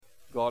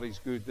God is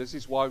good. This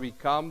is why we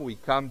come. We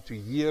come to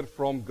hear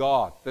from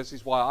God. This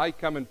is why I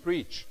come and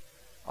preach.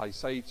 I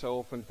say it so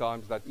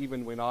oftentimes that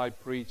even when I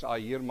preach, I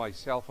hear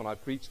myself and I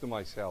preach to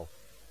myself.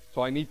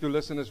 So I need to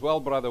listen as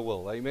well, Brother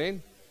Will.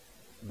 Amen?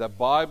 The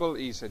Bible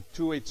is a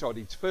two-edged sword.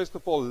 It's first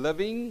of all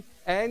living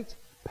and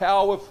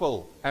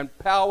powerful. And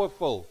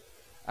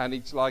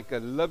it's like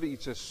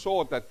it's a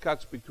sword that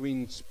cuts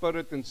between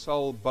spirit and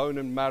soul, bone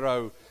and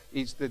marrow.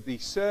 It's the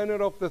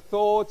discerner of the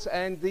thoughts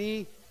and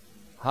the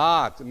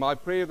heart. My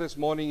prayer this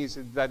morning is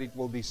that it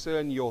will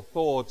discern your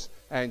thoughts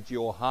and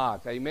your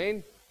heart.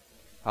 Amen?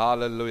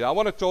 Hallelujah. I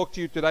want to talk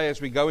to you today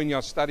as we go in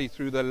your study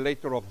through the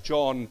letter of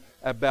John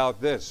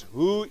about this.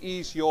 Who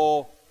is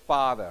your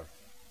Father?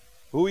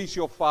 Who is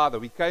your Father?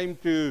 We came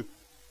to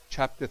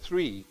chapter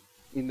 3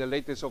 in the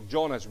letters of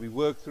John as we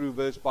work through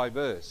verse by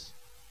verse.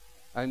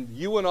 And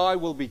you and I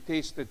will be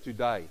tested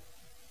today.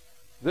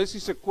 This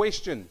is a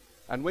question.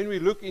 And when we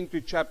look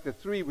into chapter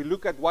 3, we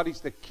look at what is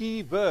the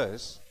key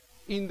verse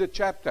in the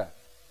chapter.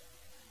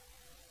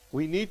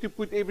 We need to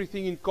put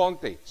everything in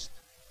context.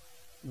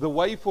 The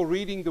way for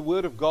reading the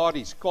Word of God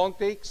is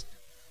context,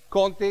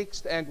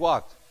 and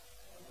what?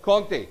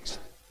 Context.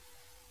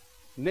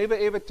 Never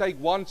ever take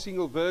one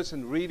single verse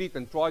and read it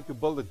and try to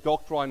build a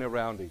doctrine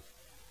around it.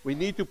 We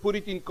need to put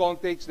it in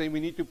context, then we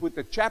need to put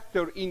the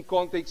chapter in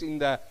context in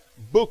the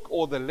book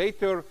or the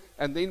letter,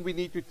 and then we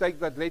need to take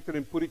that letter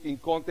and put it in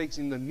context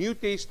in the New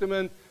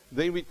Testament.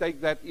 Then we take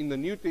that in the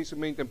New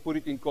Testament and put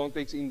it in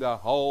context in the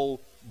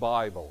whole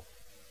Bible.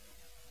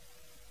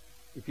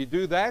 If you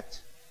do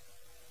that,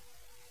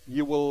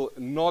 you will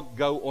not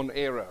go on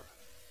error,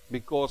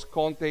 because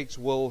context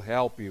will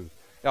help you.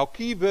 Our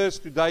key verse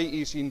today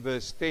is in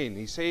verse 10.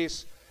 He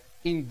says,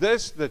 "In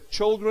this the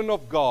children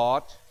of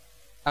God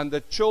and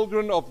the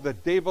children of the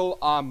devil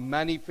are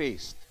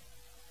manifest."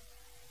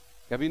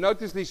 Have you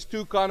noticed there's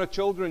two kind of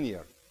children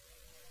here?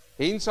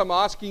 Hence I'm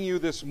asking you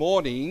this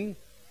morning,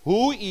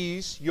 who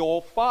is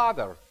your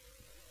father?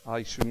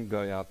 I shouldn't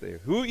go out there.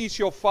 Who is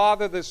your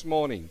father this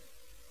morning?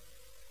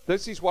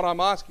 This is what I'm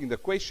asking. The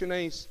question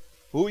is,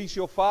 who is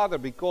your father?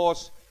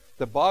 Because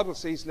the Bible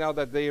says now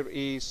that there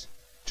is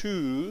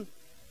two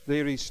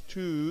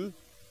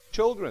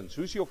children.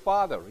 Who's your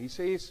father? He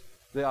says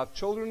they are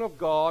children of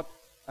God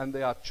and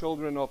they are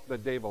children of the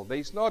devil.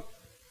 There's not,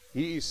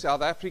 he is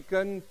South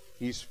African,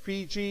 he's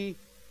Fiji,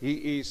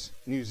 he is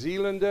New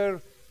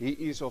Zealander, he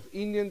is of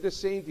Indian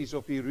descent, he's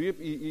of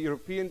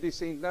European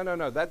descent.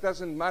 No. That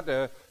doesn't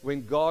matter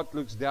when God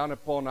looks down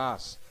upon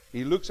us.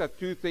 He looks at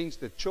two things,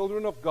 the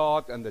children of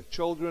God and the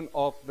children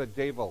of the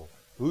devil.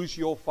 Who's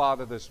your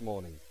father this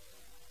morning?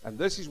 And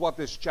this is what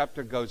this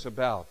chapter goes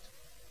about.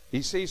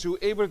 He says,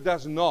 whoever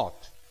does not,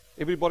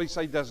 everybody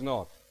say does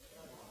not,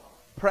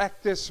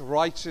 practice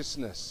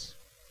righteousness.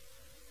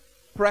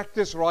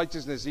 Practice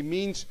righteousness. It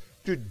means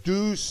to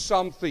do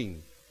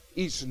something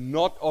is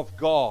not of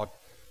God,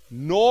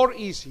 nor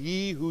is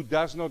he who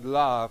does not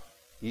love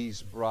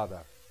his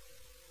brother.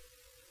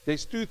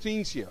 There's two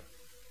things here.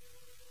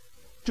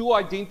 Two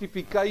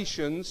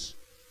identifications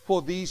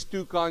for these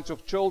two kinds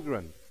of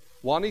children.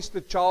 One is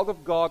the child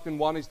of God and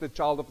one is the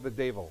child of the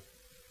devil.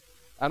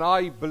 And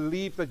I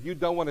believe that you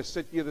don't want to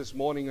sit here this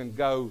morning and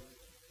go,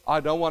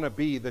 I don't want to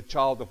be the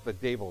child of the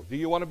devil. Do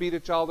you want to be the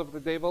child of the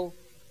devil?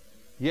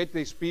 Yet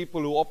there's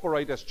people who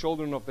operate as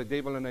children of the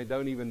devil and they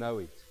don't even know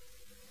it.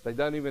 They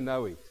don't even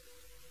know it.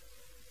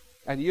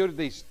 And here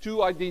there's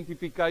two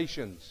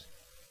identifications.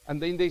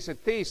 And then there's a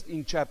test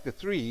in chapter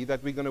 3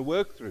 that we're going to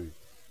work through.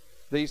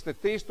 There's the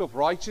test of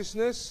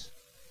righteousness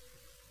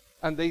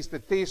and there's the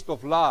test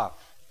of love.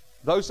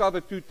 Those are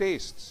the two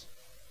tests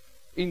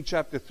in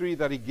chapter 3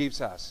 that he gives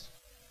us.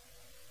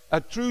 A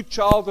true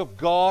child of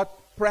God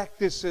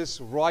practices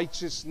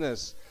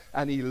righteousness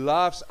and he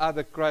loves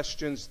other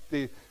Christians,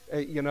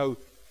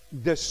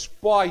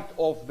 despite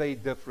of their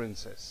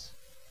differences.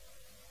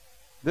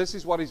 This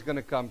is what he's going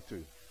to come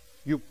to.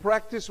 You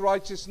practice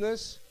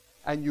righteousness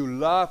and you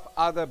love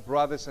other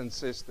brothers and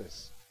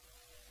sisters.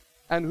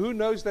 And who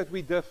knows that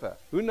we differ?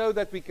 Who knows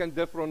that we can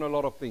differ on a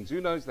lot of things? Who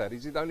knows that?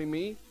 Is it only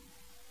me?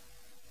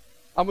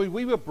 I mean,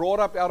 we were brought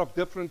up out of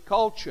different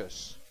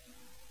cultures.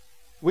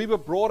 We were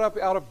brought up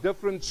out of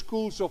different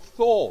schools of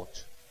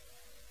thought.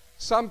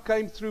 Some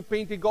came through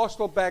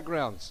Pentecostal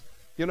backgrounds,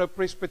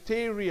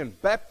 Presbyterian,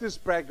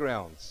 Baptist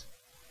backgrounds.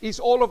 Is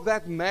all of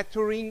that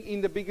mattering in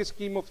the bigger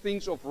scheme of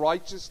things of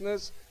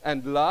righteousness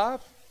and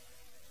love?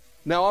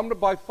 Now, I'm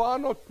by far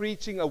not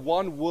preaching a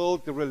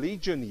one-world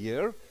religion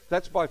here.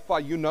 That's by far,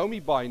 you know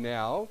me by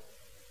now.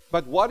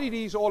 But what it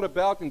is all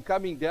about and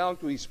coming down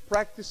to is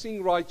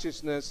practicing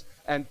righteousness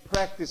and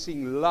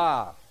practicing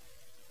love.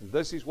 And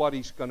this is what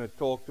he's going to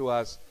talk to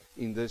us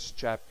in this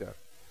chapter.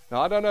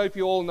 Now, I don't know if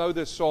you all know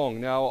this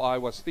song. Now, I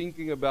was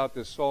thinking about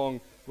this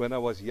song when I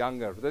was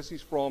younger. This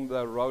is from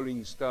the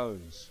Rolling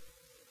Stones.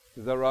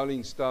 The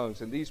Rolling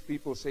Stones. And these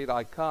people said,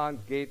 I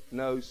can't get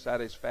no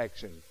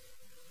satisfaction.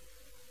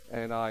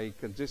 And I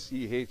can just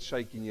see heads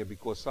shaking here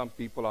because some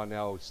people are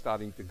now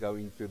starting to go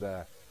into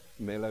the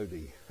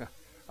melody.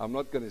 I'm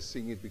not going to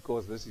sing it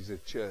because this is a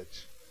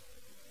church.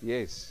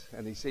 Yes.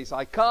 And he says,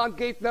 I can't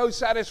get no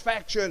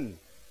satisfaction.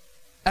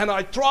 And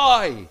I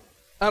try,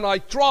 and I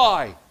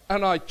try,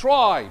 and I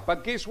try.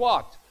 But guess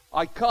what?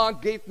 I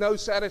can't get no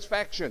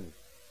satisfaction.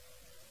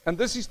 And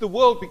this is the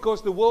world,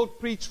 because the world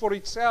preaches for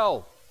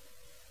itself.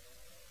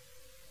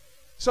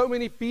 So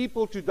many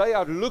people today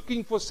are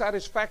looking for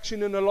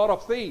satisfaction in a lot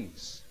of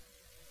things.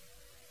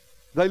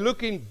 They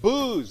look in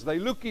booze, they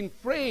look in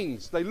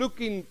friends, they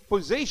look in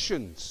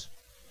possessions.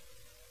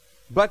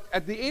 But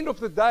at the end of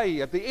the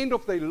day, at the end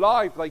of their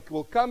life, they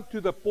will come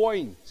to the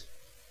point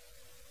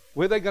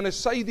where they're going to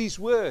say these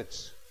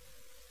words.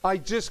 I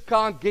just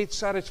can't get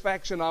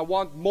satisfaction. I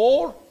want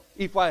more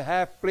if I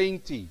have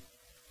plenty.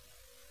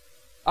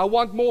 I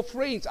want more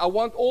friends. I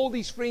want all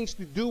these friends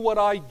to do what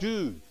I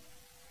do.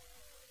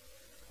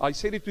 I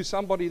said it to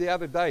somebody the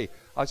other day.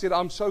 I said,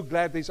 I'm so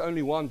glad there's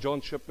only one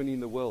John Shipman in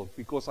the world,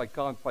 because I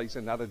can't face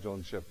another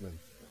John Shipman.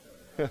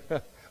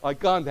 I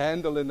can't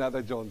handle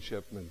another John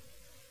Shipman.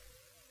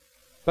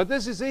 But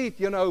this is it,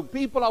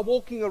 people are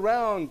walking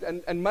around,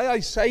 and may I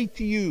say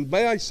to you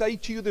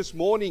this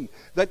morning,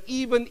 that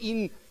even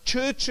in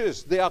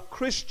churches, there are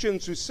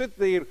Christians who sit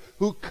there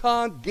who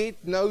can't get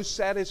no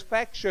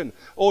satisfaction.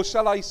 Or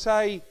shall I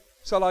say,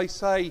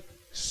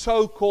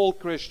 so-called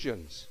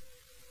Christians.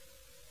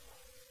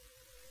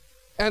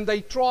 And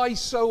they try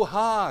so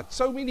hard.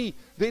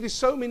 There is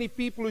so many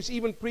people who's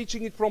even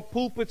preaching it from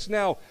pulpits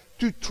now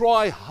to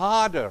try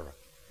harder.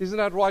 Isn't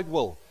that right,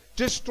 Will?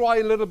 Just try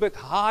a little bit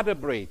harder,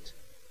 Brett.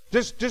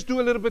 Just do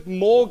a little bit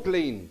more,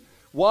 Glenn.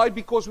 Why?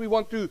 Because we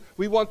want to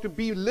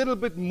be a little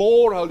bit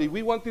more holy.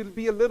 We want to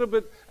be a little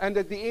bit, and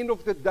at the end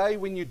of the day,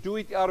 when you do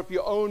it out of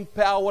your own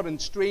power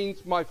and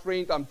strength, my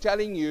friend, I'm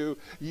telling you,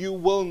 you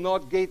will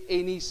not get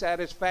any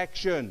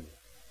satisfaction.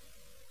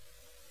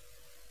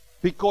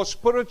 Because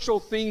spiritual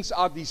things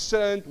are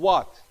discerned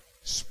what?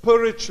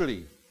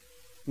 Spiritually.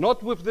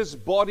 Not with this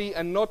body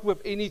and not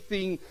with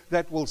anything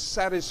that will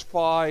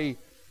satisfy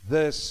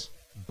this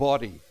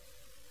body.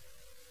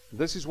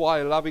 This is why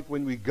I love it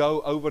when we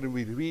go over and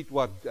we read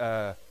what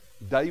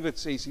David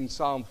says in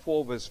Psalm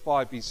 4 verse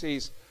 5. He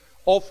says,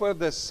 offer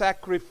the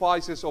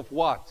sacrifices of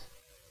what?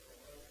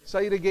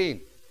 Say it again.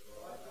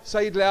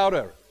 Say it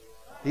louder.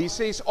 He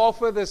says,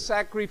 offer the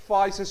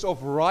sacrifices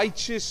of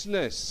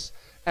righteousness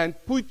and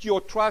put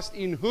your trust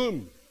in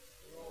whom?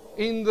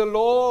 In the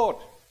Lord.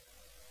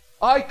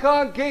 I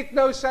can't get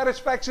no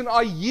satisfaction.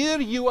 I hear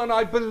you and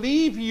I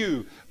believe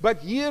you. But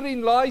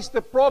herein lies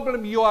the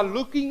problem. You are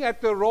looking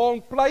at the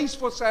wrong place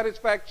for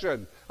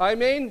satisfaction.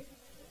 Amen?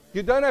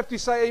 You don't have to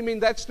say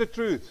amen. That's the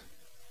truth.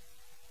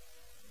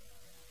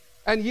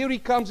 And here he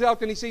comes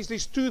out and he says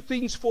there's two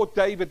things for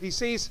David. He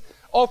says,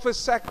 offer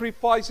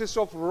sacrifices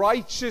of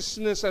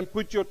righteousness and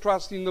put your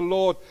trust in the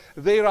Lord.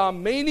 There are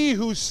many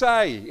who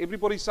say,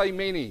 everybody say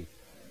many.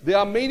 There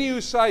are many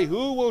who say,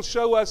 who will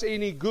show us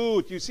any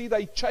good? You see,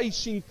 they're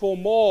chasing for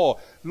more.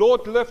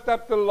 Lord, lift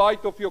up the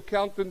light of your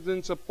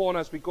countenance upon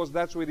us, because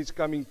that's where it's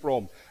coming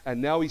from.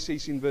 And now he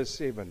says in verse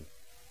 7,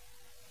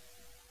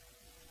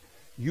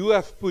 you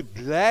have put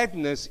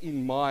gladness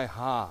in my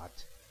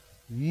heart.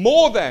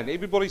 More than,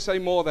 everybody say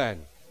more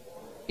than.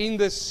 In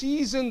the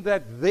season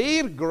that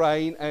their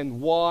grain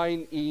and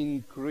wine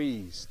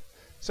increased.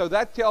 So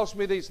that tells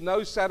me there's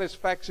no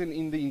satisfaction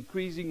in the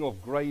increasing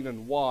of grain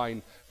and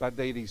wine, but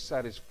there is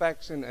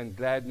satisfaction and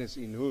gladness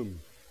in whom?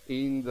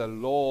 In the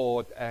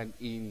Lord and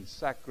in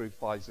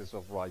sacrifices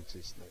of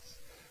righteousness.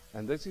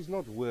 And this is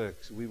not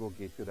works. We will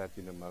get to that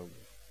in a moment.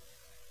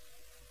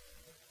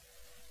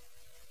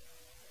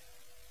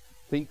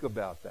 Think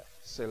about that.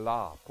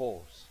 Selah,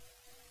 pause.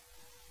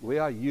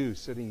 Where are you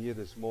sitting here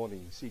this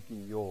morning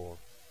seeking your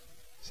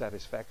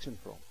satisfaction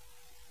from?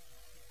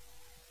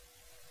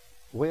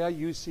 Where are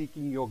you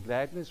seeking your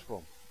gladness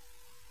from?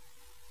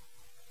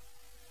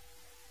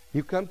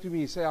 You come to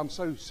me and say, I'm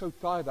so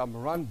tired, I'm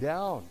run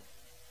down.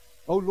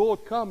 Oh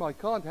Lord, come, I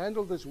can't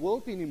handle this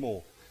world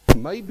anymore.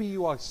 Maybe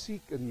you are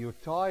sick and you're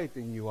tired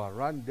and you are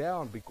run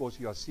down because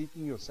you are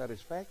seeking your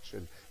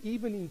satisfaction,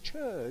 even in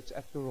church,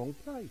 at the wrong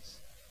place.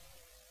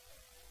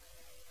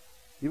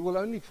 You will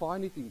only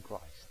find it in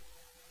Christ.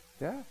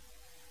 Yeah?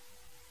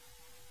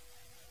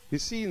 You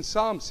see, in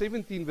Psalm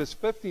 17 verse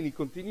 15, he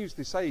continues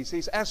to say, he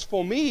says, as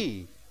for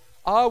me,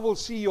 I will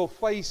see your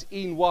face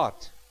in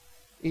what?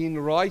 In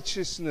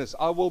righteousness.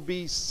 I will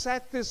be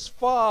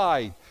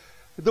satisfied.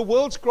 The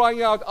world's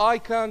crying out, I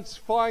can't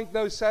find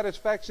no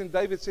satisfaction.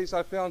 David says,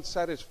 I found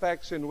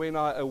satisfaction when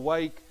I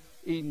awake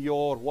in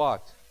your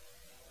what?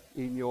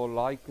 In your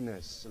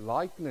likeness.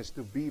 Likeness,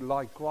 to be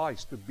like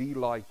Christ, to be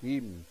like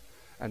Him.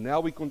 And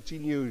now we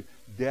continue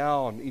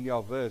down in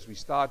our verse. We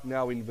start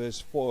now in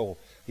verse 4.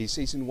 He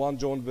says in 1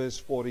 John verse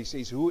 4, he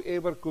says,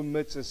 whoever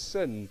commits a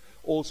sin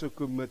also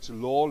commits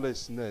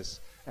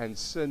lawlessness, and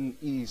sin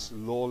is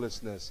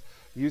lawlessness.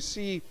 You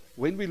see,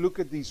 when we look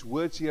at these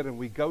words here and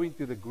we go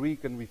into the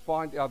Greek and we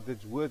find out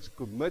that words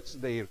commits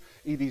there,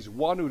 it is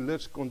one who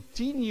lives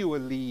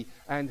continually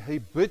and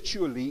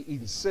habitually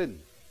in sin.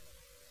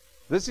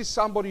 This is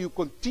somebody who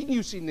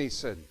continues in their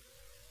sin.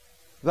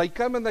 They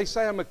come and they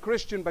say, I'm a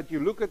Christian, but you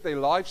look at their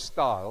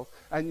lifestyle,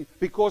 and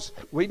because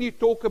when you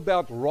talk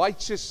about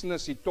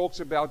righteousness, it talks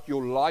about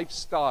your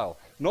lifestyle.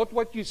 Not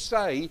what you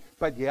say,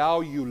 but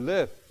how you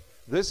live.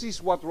 This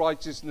is what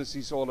righteousness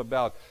is all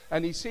about.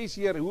 And he says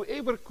here,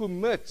 whoever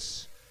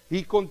commits,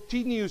 he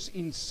continues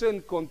in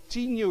sin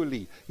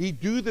continually. He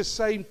do the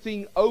same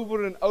thing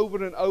over and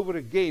over and over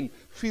again.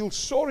 Feels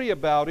sorry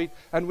about it,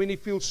 and when he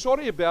feels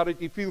sorry about it,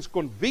 he feels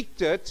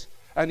convicted,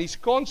 and his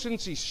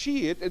conscience is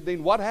seared, and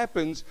then what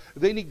happens?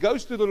 Then he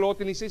goes to the Lord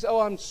and he says, oh,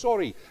 I'm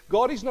sorry.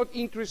 God is not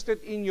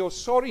interested in your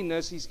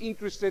sorriness. He's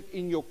interested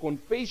in your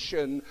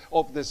confession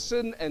of the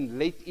sin and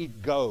let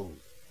it go.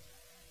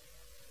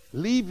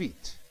 Leave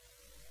it.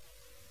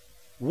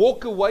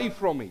 Walk away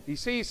from it. He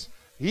says,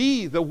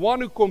 he, the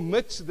one who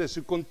commits this,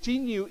 who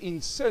continue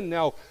in sin.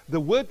 Now, the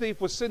word there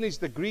for sin is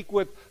the Greek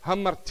word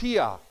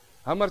hamartia.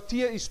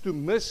 Hamartia is to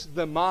miss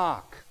the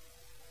mark.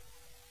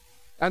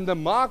 And the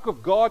mark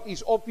of God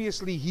is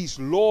obviously His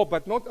law,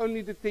 but not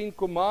only the 10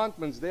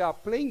 Commandments. There are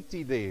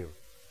plenty there.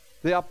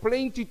 There are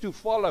plenty to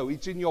follow.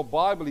 It's in your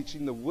Bible, it's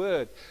in the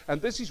Word. And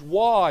this is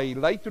why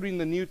later in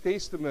the New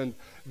Testament,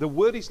 the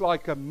Word is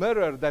like a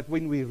mirror that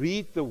when we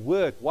read the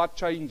Word, what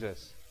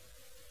changes?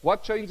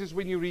 What changes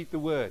when you read the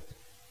Word?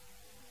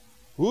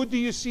 Who do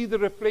you see the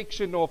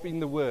reflection of in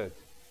the Word?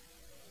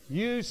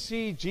 You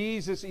see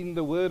Jesus in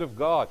the Word of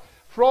God.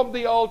 From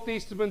the Old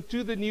Testament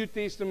to the New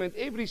Testament,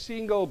 every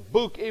single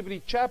book,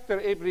 every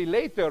chapter, every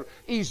letter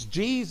is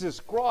Jesus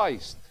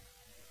Christ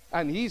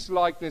and His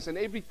likeness. And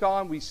every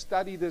time we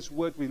study this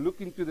Word, we look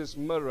into this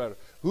mirror.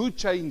 Who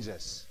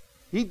changes?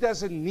 He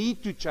doesn't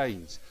need to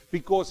change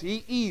because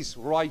He is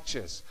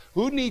righteous.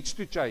 Who needs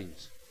to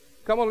change?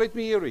 Come on, let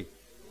me hear it.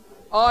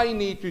 I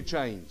need to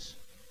change.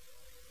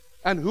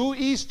 And who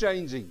is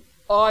changing?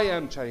 I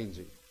am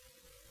changing.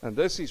 And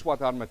this is what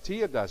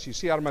Armatia does. You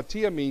see,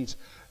 Armatia means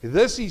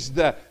this is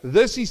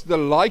the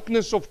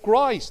likeness of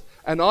Christ.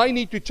 And I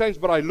need to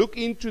change, but I look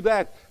into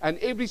that. And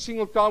every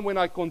single time when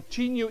I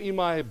continue in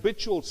my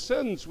habitual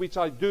sins, which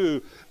I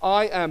do,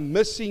 I am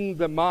missing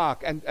the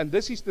mark. And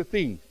this is the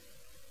thing.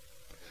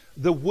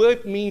 The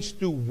word means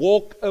to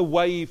walk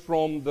away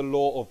from the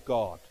law of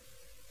God.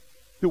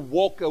 To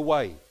walk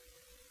away.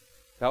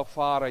 How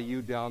far are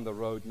you down the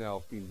road now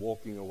of been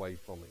walking away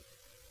from it?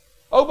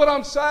 Oh, but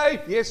I'm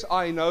saved. Yes,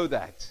 I know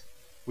that.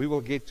 We will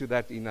get to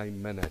that in a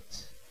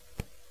minute.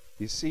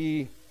 You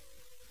see,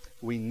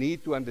 we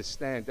need to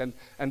understand.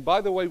 And by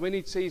the way, when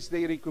it says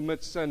there he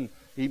commits sin,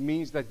 it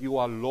means that you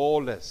are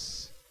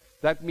lawless.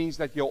 That means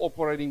that you're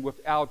operating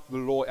without the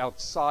law,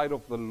 outside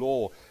of the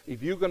law.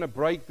 If you're going to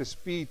break the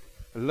speed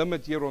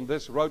limit here on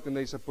this road and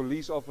there's a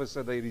police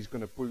officer there, he's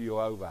going to pull you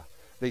over.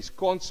 There's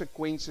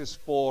consequences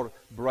for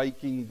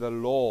breaking the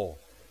law.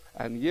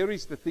 And here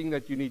is the thing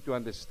that you need to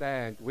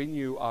understand. When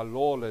you are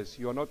lawless,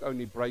 you are not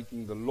only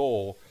breaking the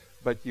law,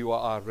 but you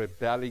are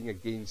rebelling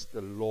against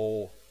the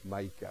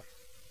lawmaker.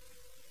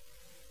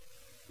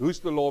 Who's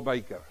the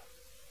lawmaker?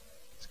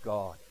 It's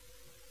God.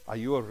 Are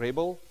you a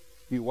rebel?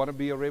 Do you want to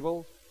be a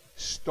rebel?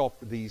 Stop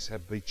these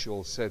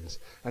habitual sins.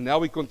 And now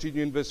we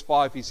continue in verse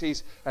 5. He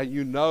says, and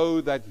you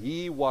know that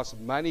He was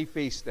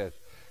manifested.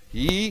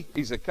 He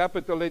is a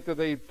capital letter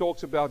there. It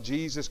talks about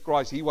Jesus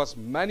Christ. He was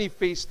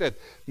manifested.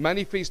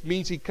 Manifest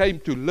means He came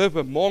to live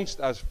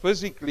amongst us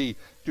physically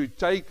to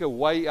take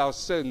away our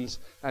sins.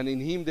 And in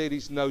Him there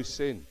is no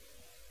sin.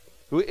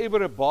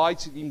 Whoever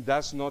abides in Him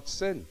does not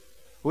sin.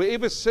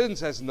 Whoever sins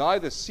has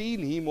neither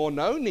seen Him or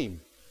known Him.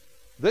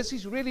 This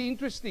is really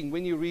interesting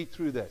when you read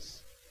through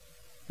this.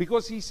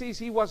 Because He says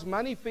He was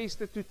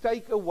manifested to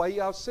take away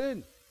our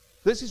sin.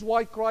 This is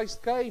why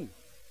Christ came.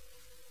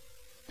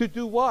 To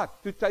do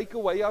what? To take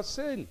away our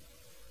sin.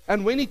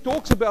 And when He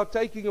talks about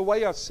taking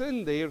away our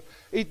sin there,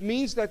 it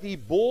means that He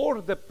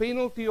bore the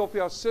penalty of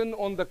our sin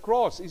on the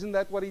cross. Isn't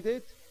that what He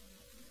did?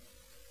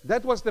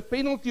 That was the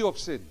penalty of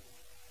sin.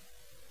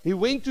 He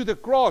went to the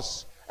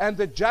cross, and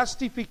the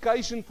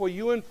justification for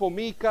you and for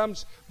me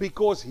comes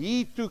because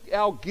He took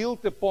our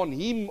guilt upon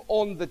Him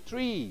on the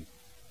tree.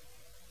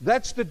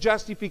 That's the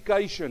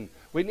justification.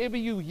 Whenever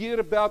you hear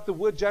about the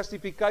word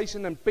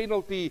justification and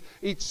penalty,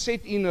 it's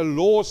set in a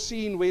law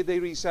scene where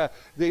there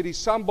is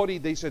somebody,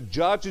 there's a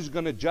judge who's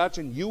going to judge,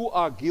 and you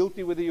are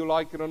guilty whether you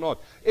like it or not.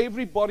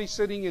 Everybody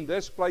sitting in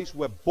this place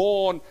were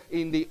born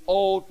in the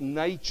old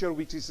nature,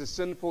 which is a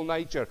sinful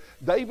nature.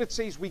 David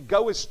says we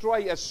go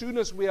astray as soon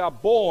as we are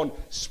born,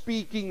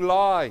 speaking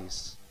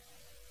lies.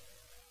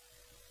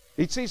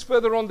 It says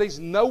further on, there's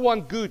no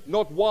one good,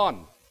 not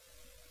one.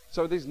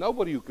 So there's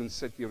nobody who can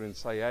sit here and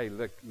say, hey,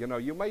 look,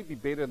 you may be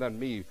better than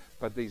me,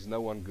 but there's no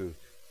one good.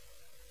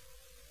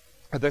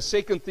 And the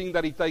second thing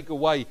that He takes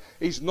away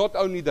is not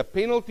only the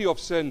penalty of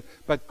sin,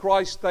 but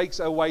Christ takes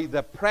away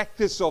the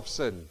practice of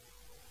sin.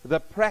 The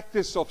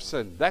practice of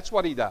sin. That's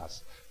what He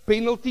does.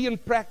 Penalty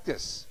and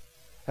practice.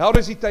 How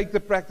does He take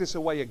the practice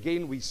away?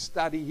 Again, we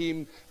study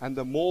Him, and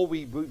the more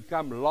we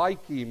become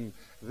like Him,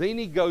 then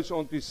He goes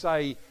on to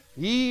say,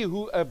 he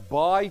who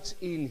abides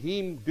in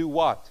Him do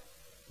what?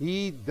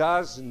 He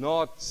does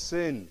not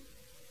sin.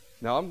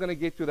 Now I'm going to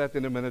get to that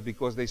in a minute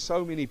because there's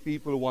so many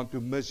people who want to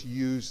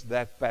misuse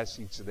that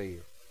passage there.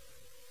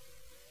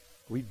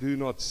 We do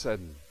not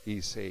sin,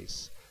 he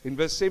says. In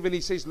verse 7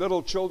 he says,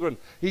 little children.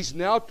 He's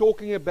now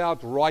talking about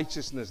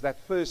righteousness, that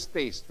first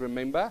test,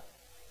 remember?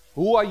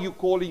 Who are you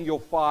calling your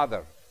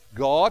father?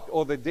 God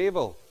or the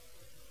devil?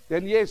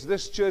 Then yes,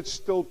 this church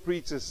still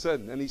preaches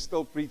sin, and he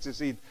still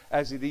preaches it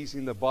as it is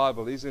in the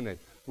Bible, isn't it?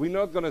 We're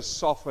not going to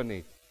soften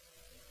it.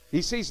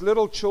 He says,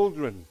 little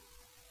children,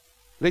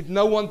 let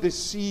no one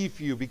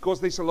deceive you,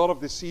 because there's a lot of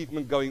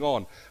deceivement going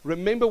on.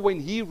 Remember when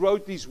he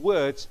wrote these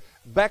words,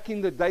 back in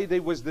the day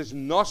there was this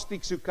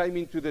Gnostics who came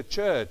into the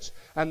church,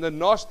 and the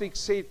Gnostics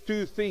said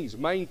two things,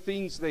 main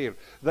things there.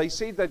 They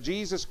said that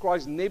Jesus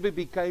Christ never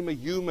became a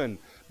human,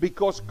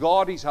 because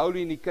God is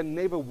holy and he can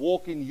never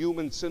walk in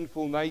human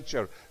sinful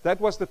nature. That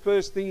was the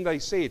first thing they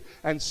said.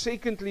 And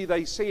secondly,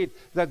 they said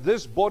that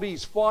this body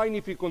is fine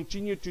if you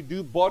continue to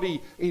do body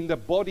in the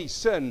body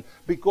sin,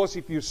 because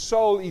if your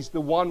soul is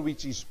the one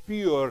which is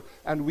pure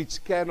and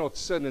which cannot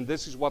sin, and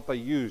this is what they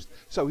used.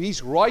 So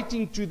he's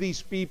writing to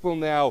these people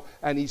now,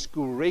 and he's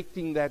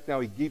correcting that now.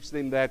 He gives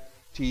them that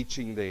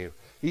teaching there.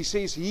 He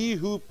says, he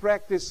who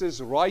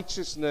practices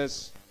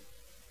righteousness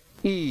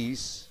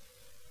is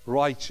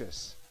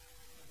righteous.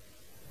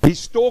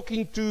 He's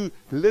talking to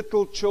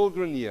little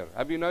children here.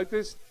 Have you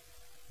noticed?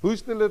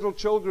 Who's the little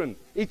children?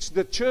 It's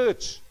the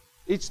church.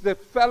 It's the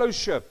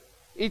fellowship.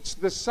 It's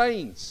the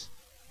saints.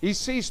 He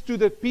says to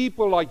the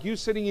people like you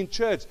sitting in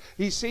church,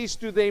 he says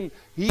to them,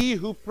 he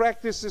who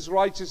practices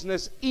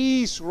righteousness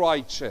is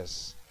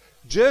righteous,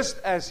 just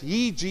as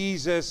he,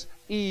 Jesus,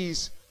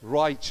 is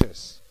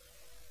righteous.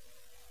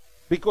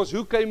 Because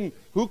who came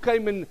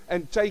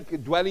and take a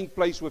dwelling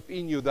place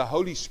within you? The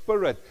Holy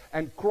Spirit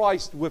and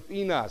Christ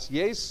within us.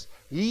 Yes?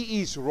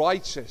 He is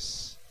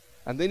righteous.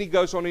 And then he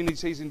goes on and he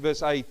says in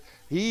verse 8,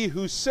 he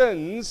who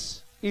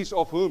sins is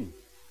of whom?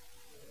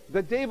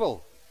 The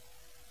devil.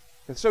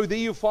 And so there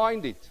you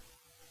find it.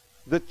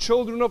 The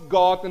children of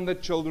God and the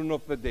children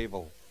of the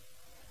devil.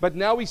 But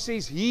now he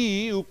says,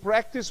 he who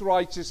practices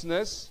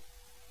righteousness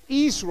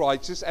is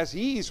righteous as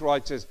he is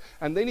righteous.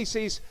 And then he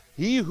says,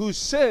 he who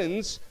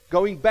sins,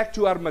 going back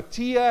to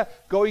Armatia,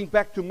 going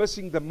back to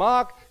missing the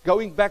mark,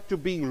 going back to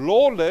being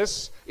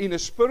lawless in a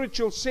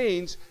spiritual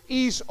sense,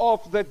 is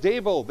of the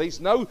devil. There's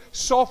no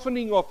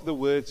softening of the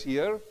words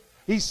here.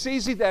 He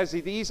says it as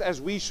it is,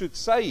 as we should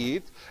say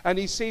it. And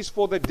he says,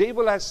 for the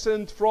devil has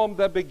sinned from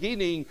the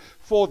beginning.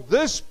 For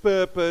this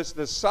purpose,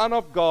 the Son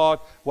of God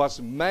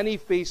was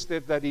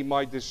manifested that he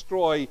might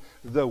destroy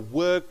the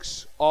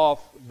works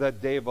of the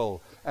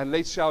devil. And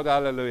let's shout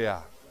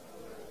hallelujah.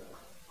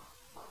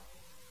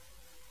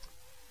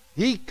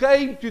 He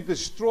came to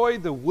destroy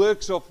the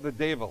works of the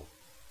devil.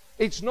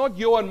 It's not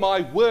your and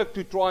my work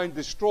to try and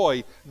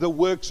destroy the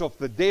works of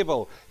the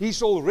devil.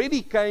 He's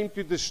already came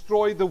to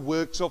destroy the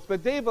works of the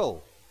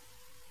devil.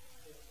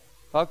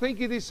 I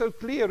think it is so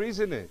clear,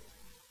 isn't it?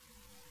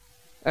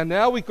 And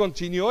now we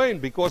continue on,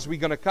 because we're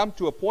going to come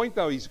to a point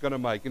now he's going to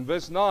make. In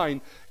verse 9,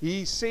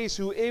 he says,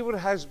 whoever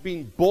has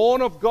been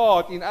born of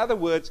God, in other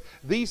words,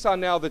 these are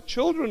now the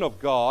children of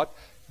God,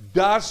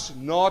 does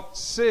not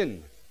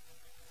sin.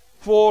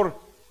 For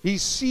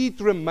his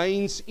seed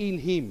remains in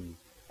him,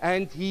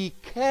 and he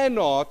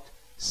cannot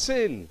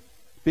sin,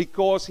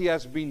 because he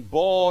has been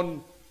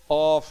born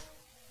of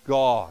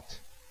God.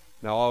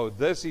 Now,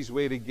 this is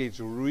where it gets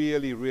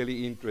really,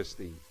 really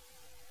interesting.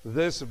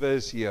 This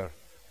verse here.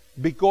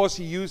 Because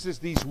he uses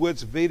these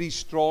words very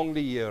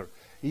strongly here.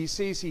 He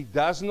says he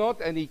does not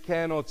and he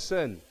cannot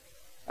sin.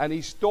 And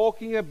he's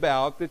talking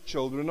about the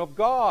children of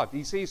God.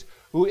 He says,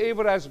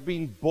 whoever has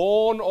been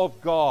born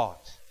of God.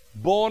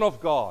 Born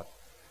of God.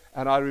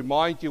 And I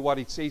remind you what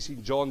it says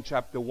in John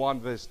chapter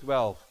 1 verse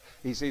 12.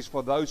 He says,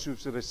 for those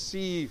who've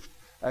received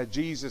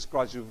Jesus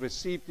Christ, who've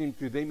received him,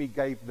 to them he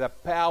gave the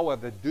power,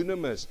 the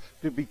dunamis,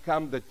 to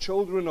become the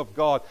children of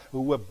God,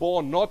 who were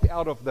born not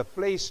out of the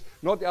flesh,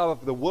 not out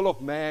of the will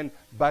of man,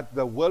 but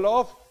the will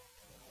of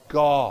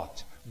God.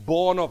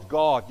 Born of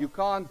God. You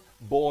can't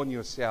born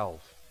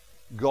yourself.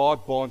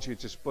 God borns you.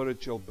 It's a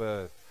spiritual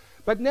birth.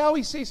 But now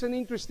he says an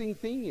interesting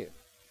thing here.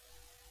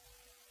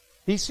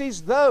 He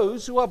says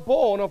those who are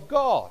born of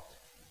God.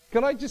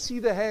 Can I just see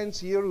the hands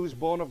here who's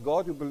born of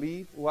God, who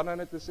believe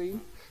 100%?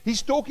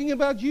 He's talking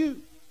about you.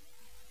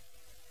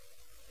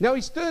 Now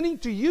he's turning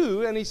to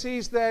you and he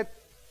says that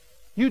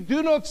you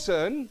do not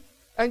sin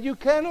and you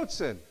cannot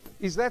sin.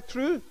 Is that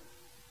true?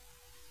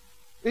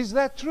 Is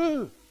that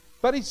true?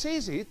 But he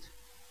says it.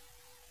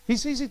 He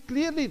says it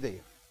clearly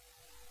there.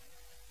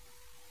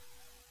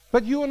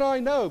 But you and I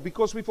know,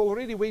 because we've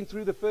already went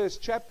through the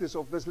first chapters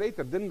of this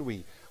letter, didn't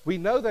we? We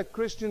know that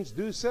Christians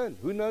do sin.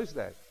 Who knows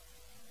that?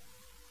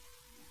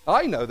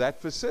 I know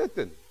that for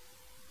certain.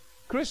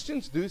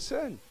 Christians do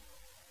sin.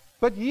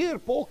 But here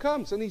Paul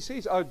comes and he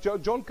says,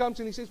 John comes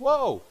and he says,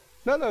 whoa,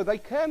 no, they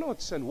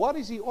cannot sin. What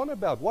is he on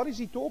about? What is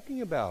he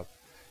talking about?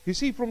 You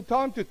see, from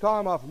time to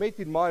time, I've met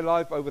in my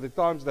life over the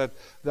times that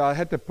I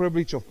had the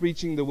privilege of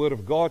preaching the Word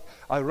of God,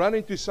 I run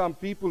into some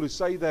people who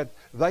say that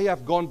they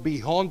have gone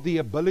beyond the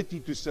ability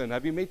to sin.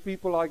 Have you met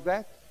people like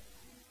that?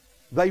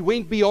 They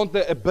went beyond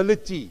their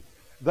ability.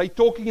 They're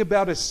talking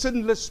about a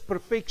sinless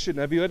perfection.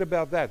 Have you heard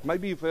about that?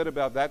 Maybe you've heard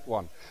about that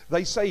one.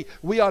 They say,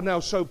 we are now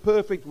so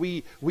perfect,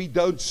 we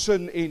don't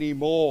sin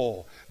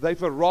anymore.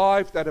 They've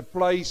arrived at a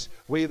place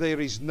where there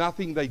is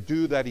nothing they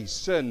do that is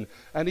sin.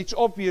 And it's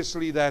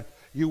obviously that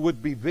you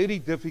would be very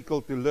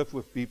difficult to live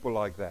with people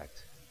like that.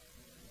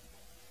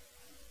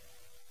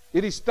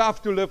 It is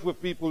tough to live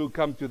with people who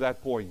come to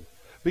that point.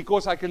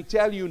 Because I can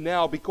tell you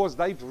now, because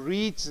they've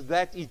reached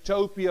that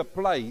utopia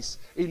place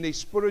in their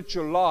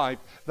spiritual life,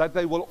 that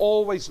they will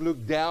always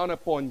look down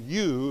upon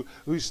you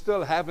who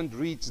still haven't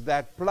reached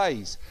that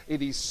place.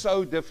 It is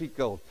so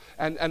difficult.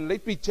 And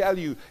let me tell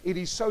you, it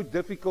is so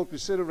difficult to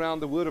sit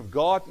around the Word of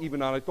God,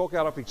 even, and I talk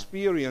out of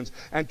experience,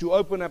 and to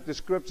open up the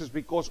Scriptures,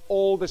 because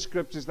all the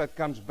Scriptures that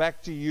comes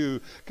back to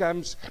you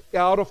comes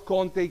out of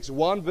context,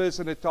 one verse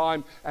at a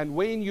time, and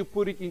when you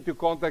put it into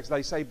context,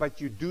 they say, but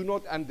you do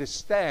not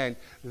understand.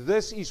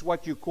 This is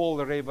what you call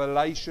the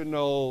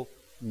revelational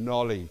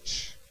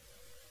knowledge.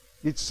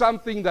 It's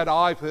something that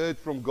I've heard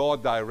from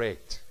God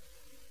direct.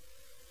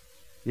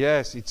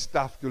 Yes, it's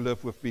tough to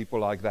live with people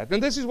like that.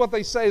 And this is what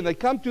they say. And they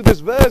come to this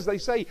verse, they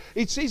say,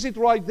 it says it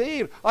right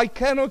there, I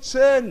cannot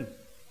sin.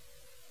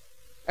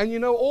 And you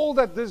know, all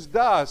that this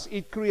does,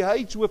 it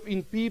creates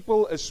within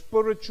people a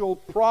spiritual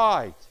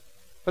pride.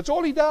 That's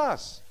all it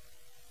does.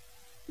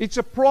 It's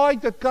a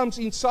pride that comes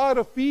inside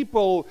of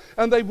people,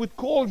 and they would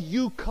call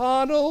you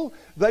carnal.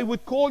 They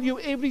would call you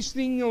every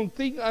single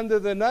thing under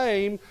the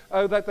name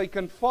that they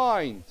can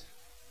find.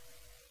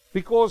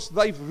 Because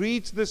they've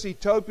reached this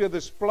utopia,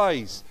 this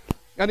place.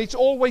 And it's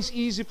always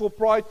easy for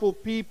prideful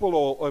people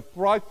or a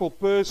prideful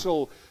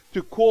person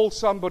to call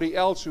somebody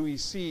else who he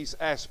sees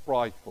as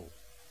prideful.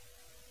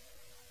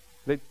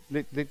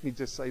 Let me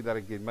just say that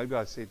again. Maybe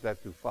I said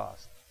that too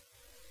fast.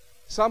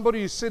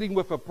 Somebody who's sitting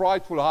with a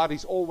prideful heart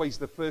is always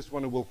the first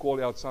one who will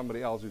call out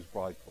somebody else who's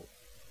prideful.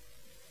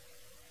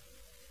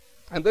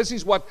 And this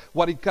is what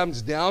it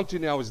comes down to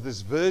now, is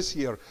this verse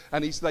here.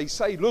 And they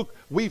say, look,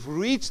 we've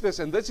reached this.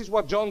 And this is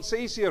what John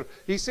says here.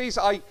 He says,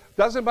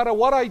 doesn't matter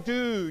what I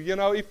do. You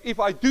know, if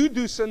I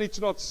do sin,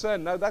 it's not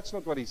sin. No, that's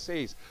not what he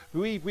says.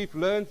 We've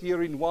learned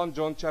here in 1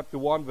 John chapter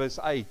 1 verse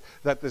 8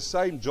 that the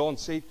same John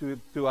said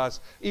to us,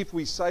 if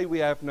we say we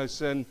have no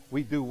sin,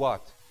 we do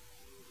what?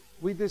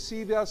 We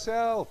deceive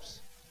ourselves.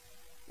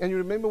 And you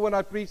remember when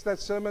I preached that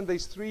sermon,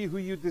 there's three who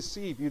you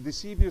deceive. You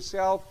deceive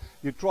yourself,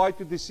 you try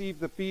to deceive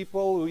the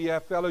people who you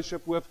have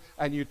fellowship with,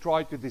 and you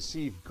try to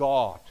deceive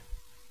God.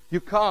 You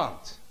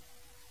can't.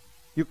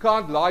 You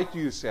can't lie to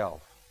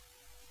yourself.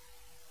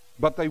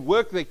 But they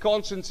work their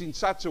conscience in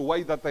such a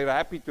way that they're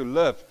happy to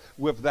live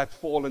with that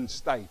fallen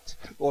state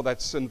or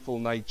that sinful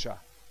nature.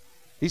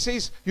 He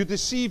says, you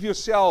deceive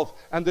yourself,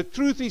 and the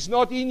truth is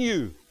not in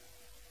you.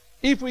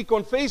 If we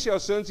confess our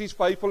sins, He's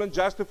faithful and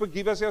just to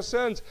forgive us our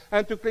sins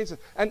and to cleanse us.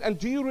 And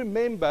do you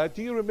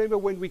remember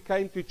when we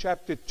came to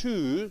chapter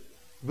 2,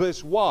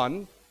 verse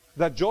 1,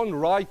 that John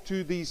writes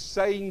to these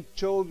saint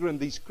children,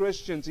 these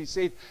Christians, he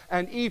said,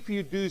 and if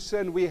you do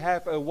sin, we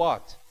have a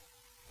what?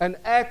 An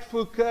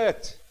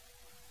advocate.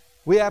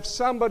 We have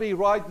somebody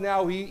right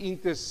now, He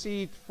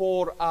intercedes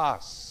for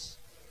us.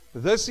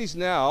 This is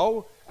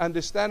now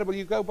understandable.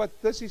 You go,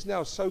 but this is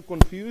now so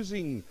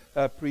confusing,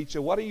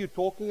 preacher. What are you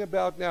talking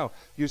about now?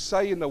 You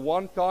say in the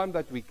one time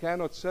that we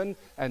cannot sin,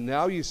 and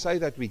now you say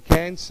that we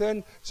can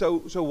sin. So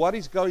what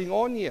is going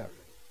on here?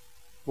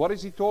 What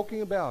is he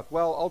talking about?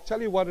 Well, I'll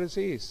tell you what it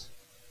is.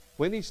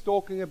 When he's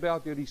talking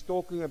about it, he's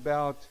talking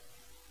about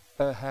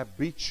a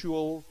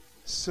habitual,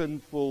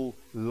 sinful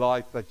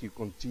life that you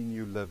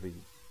continue living.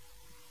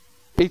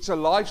 It's a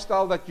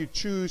lifestyle that you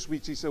choose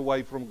which is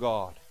away from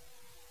God.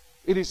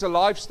 It is a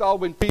lifestyle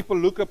when people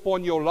look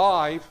upon your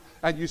life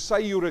and you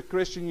say you're a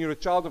Christian, you're a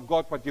child of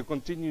God, but you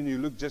continue and you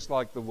look just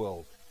like the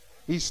world.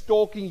 He's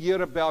talking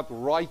here about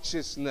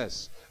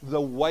righteousness, the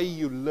way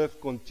you live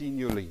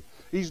continually.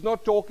 He's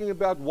not talking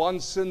about one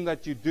sin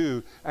that you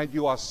do and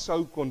you are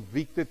so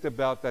convicted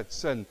about that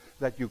sin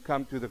that you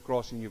come to the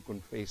cross and you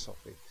confess of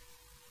it.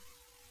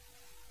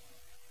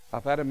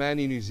 I've had a man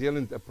in New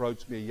Zealand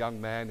approach me, a young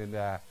man,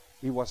 and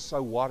he was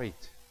so worried.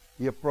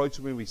 He approached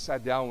me, we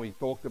sat down, we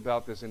talked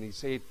about this, and he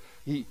said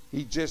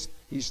he's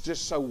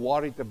just so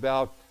worried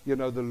about, the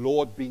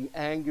Lord being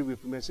angry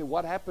with him. I said,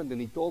 what happened? And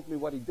he told me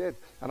what he did.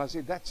 And I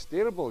said, that's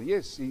terrible.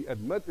 Yes, he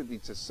admitted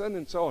it's a sin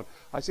and so on.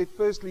 I said,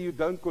 firstly, you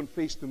don't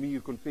confess to me,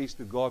 you confess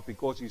to God,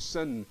 because you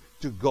sin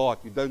to God.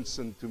 You don't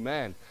sin to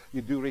man.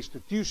 You do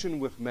restitution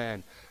with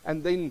man.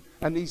 And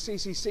he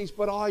says,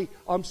 but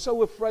I'm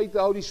so afraid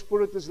the Holy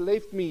Spirit has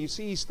left me. You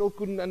see, he still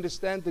couldn't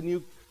understand the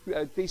New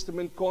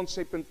Testament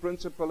concept and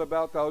principle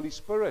about the Holy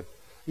Spirit.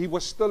 He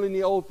was still in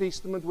the Old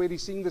Testament where he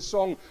sang the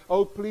song,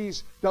 oh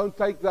please don't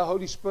take the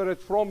Holy Spirit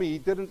from me. He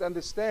didn't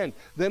understand.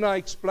 Then I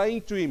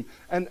explained to him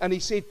and he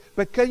said,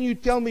 but can you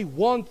tell me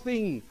one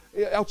thing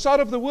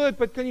outside of the word,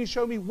 but can you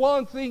show me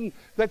one thing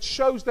that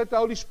shows that the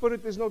Holy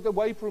Spirit is not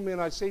away from me?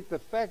 And I said, the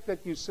fact that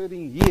you're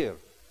sitting here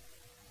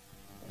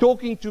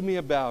talking to me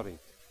about it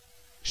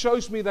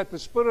shows me that the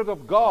Spirit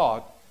of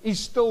God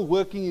is still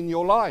working in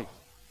your life.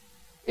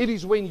 It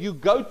is when you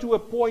go to a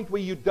point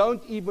where you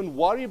don't even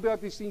worry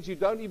about these things, you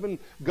don't even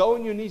go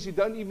on your knees, you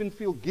don't even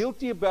feel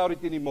guilty about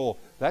it anymore.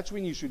 That's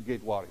when you should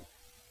get worried.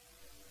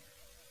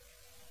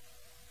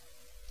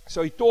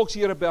 So he talks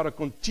here about a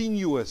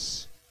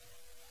continuous.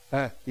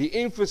 He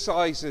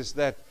emphasizes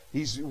that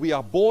we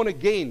are born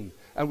again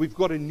and we've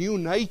got a new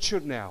nature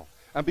now.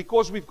 And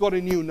because we've got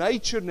a new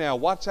nature now,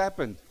 what's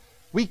happened?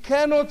 We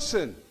cannot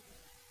sin.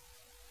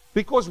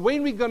 Because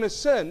when we're going to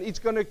sin, it's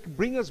going to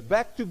bring us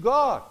back to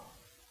God.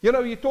 You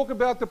know, you talk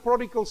about the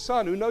prodigal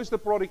son. Who knows the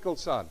prodigal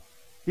son?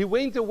 He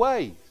went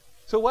away.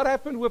 So what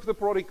happened with the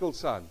prodigal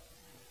son?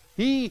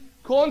 He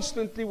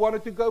constantly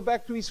wanted to go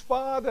back to his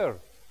father.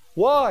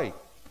 Why?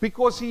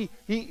 Because he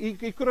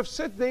could have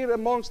sat there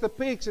amongst the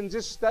pigs and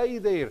just stay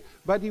there.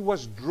 But he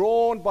was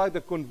drawn by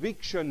the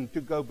conviction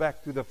to go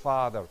back to the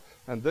Father.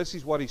 And this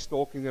is what he's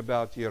talking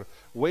about here.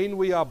 When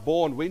we are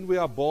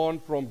born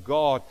from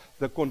God,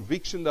 the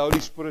conviction, the Holy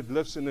Spirit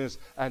lives in us,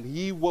 and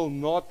He will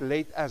not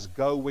let us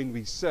go when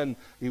we sin.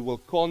 He will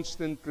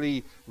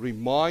constantly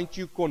remind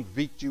you,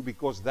 convict you,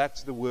 because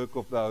that's the work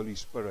of the Holy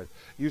Spirit.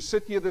 You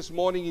sit here this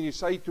morning and you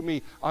say to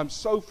me, I'm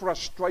so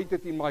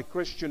frustrated in my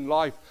Christian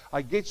life.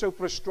 I get so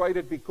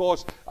frustrated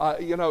because,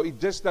 it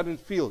just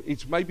doesn't feel.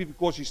 It's maybe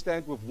because you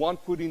stand with one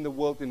foot in the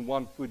world and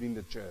one foot in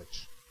the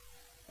church.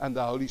 And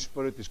the Holy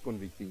Spirit is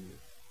convicting you.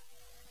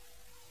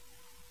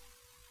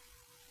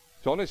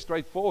 John is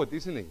straightforward,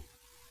 isn't he?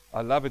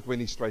 I love it when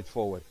he's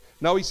straightforward.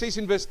 Now he says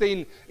in verse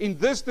 10, in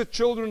this the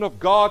children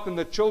of God and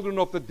the children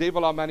of the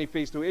devil are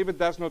manifest. Whoever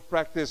does not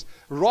practice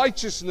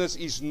righteousness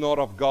is not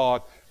of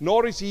God,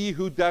 nor is he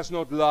who does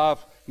not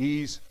love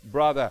his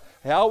brother.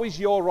 How is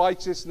your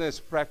righteousness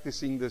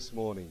practicing this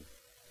morning?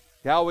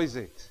 How is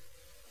it?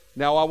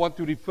 Now I want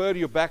to refer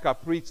you back. I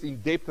preached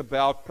in depth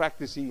about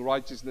practicing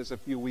righteousness a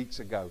few weeks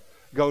ago.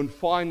 Go and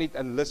find it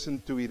and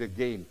listen to it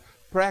again.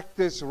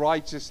 Practice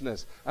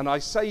righteousness. And I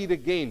say it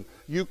again.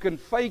 You can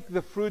fake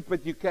the fruit,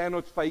 but you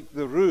cannot fake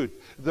the root.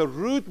 The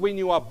root when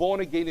you are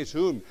born again is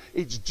whom?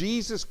 It's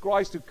Jesus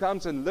Christ who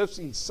comes and lives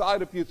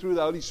inside of you through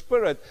the Holy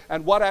Spirit.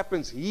 And what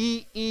happens?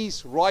 He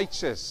is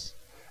righteous.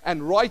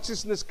 And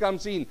righteousness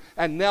comes in.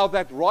 And now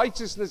that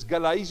righteousness,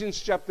 Galatians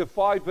chapter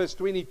 5 verse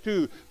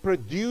 22,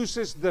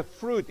 produces the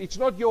fruit. It's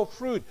not your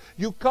fruit.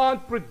 You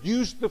can't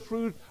produce the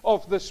fruit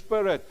of the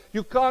Spirit.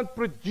 You can't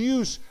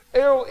produce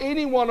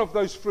any one of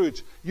those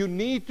fruits. You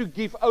need to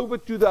give over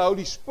to the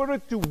Holy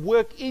Spirit to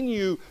work in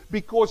you,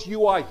 because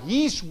you are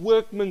His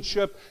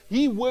workmanship.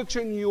 He works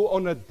in you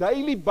on a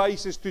daily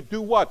basis to do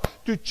what?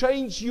 To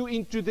change you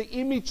into the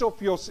image of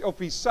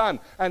His Son.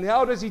 And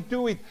how does He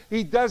do it?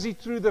 He does it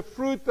through the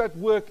fruit that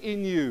work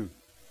in you.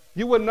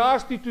 You were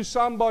nasty to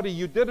somebody.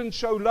 You didn't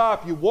show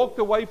love. You walked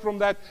away from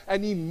that,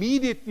 and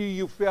immediately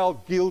you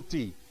felt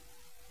guilty.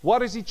 What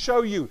does it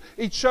show you?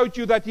 It showed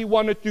you that He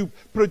wanted to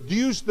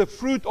produce the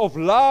fruit of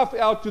love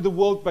out to the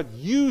world, but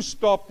you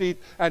stopped it,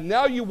 and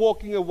now you're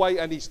walking away,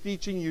 and He's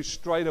teaching you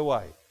straight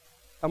away.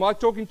 Am I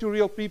talking to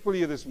real people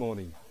here this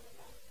morning?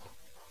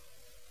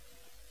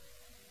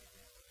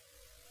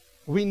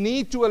 We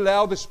need to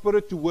allow the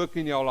Spirit to work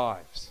in our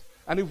lives.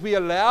 And if we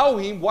allow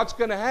Him, what's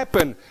going to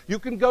happen? You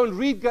can go and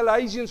read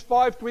Galatians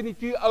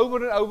 5:22 over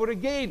and over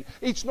again.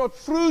 It's not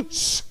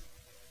fruits.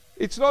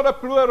 It's not a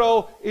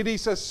plural, it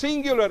is a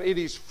singular. It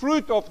is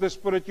fruit of the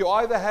Spirit. You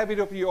either have it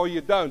or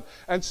you don't.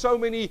 And so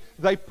many,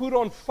 they put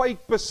on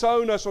fake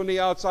personas on the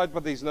outside,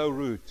 but there's no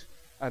root.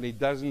 And it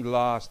doesn't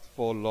last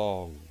for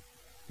long.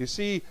 You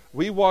see,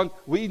 we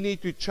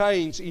need to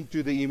change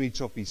into the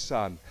image of His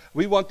Son.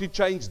 I want to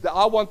change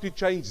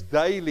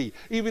daily.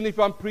 Even if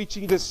I'm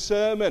preaching this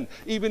sermon,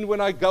 even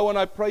when I go and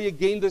I pray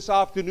again this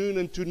afternoon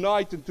and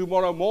tonight and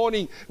tomorrow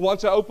morning,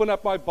 once I open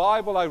up my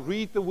Bible, I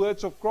read the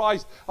words of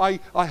Christ. I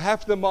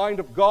have the mind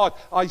of God.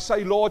 I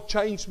say, Lord,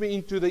 change me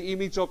into the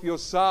image of your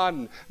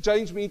Son.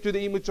 Change me into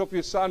the image of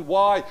your Son.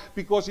 Why?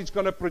 Because it's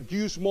going to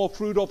produce more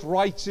fruit of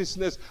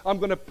righteousness. I'm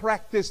going to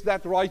practice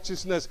that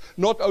righteousness.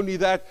 Not only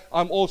that,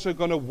 I'm also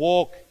going to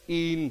walk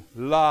in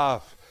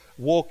love.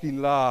 Walk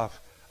in love.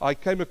 I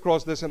came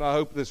across this, and I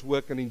hope this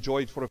work and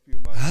enjoy it for a few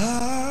moments.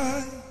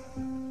 I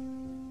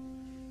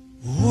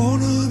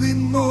want to be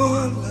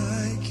more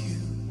like you,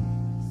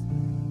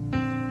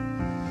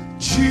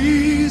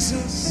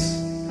 Jesus.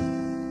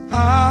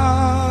 I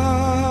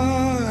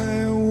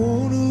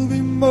want to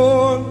be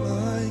more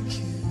like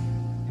you.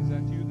 Is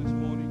that you this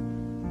morning?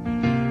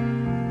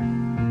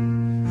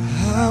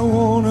 I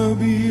want to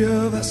be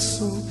a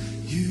vessel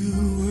you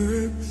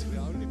work through. We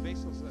are only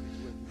vessels that He's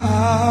with.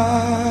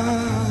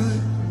 I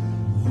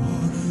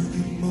want to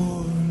be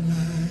more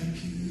like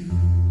you.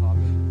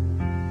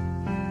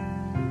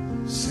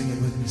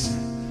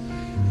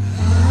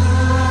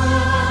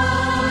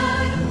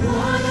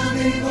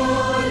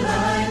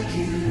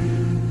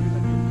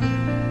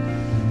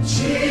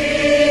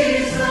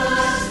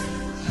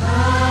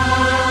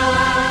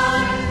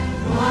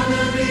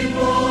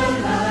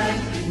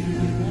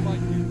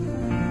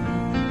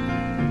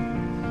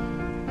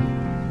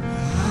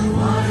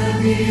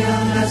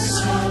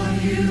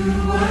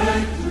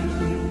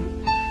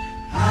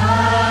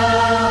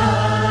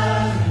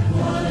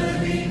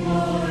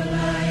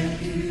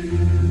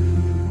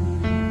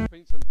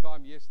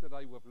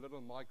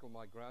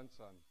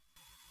 grandson.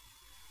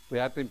 We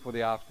had him for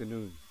the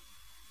afternoon.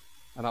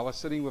 And I was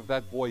sitting with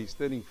that boy, he's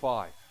turning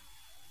 5.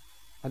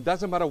 And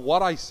doesn't matter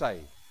what I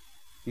say,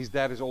 his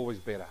dad is always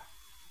better.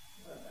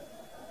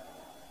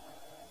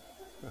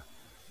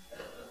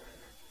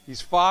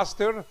 He's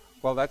faster,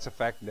 well, that's a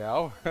fact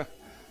now.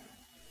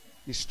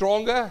 He's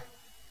stronger.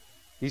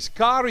 His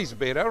car is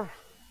better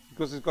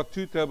because it's got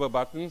 2 turbo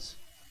buttons.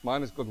 Mine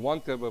has got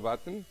 1 turbo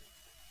button.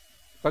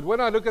 But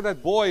when I look at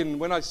that boy and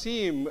when I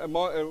see him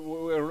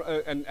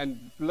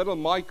and little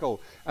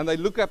Michael, and they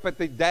look up at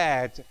their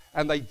dad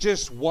and they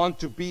just want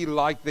to be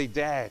like their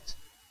dad.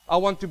 I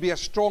want to be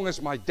as strong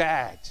as my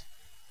dad.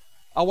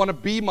 I want to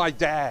be my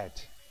dad.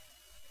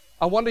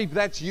 I wonder if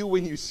that's you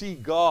when you see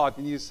God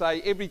and you say,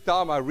 every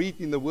time I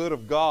read in the Word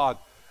of God,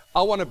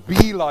 I want to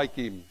be like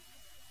Him.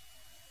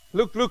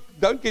 Look,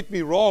 don't get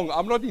me wrong.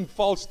 I'm not in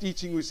false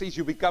teaching who says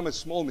you become a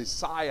small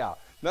Messiah.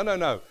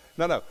 No.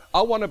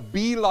 I want to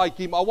be like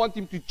Him. I want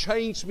Him to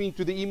change me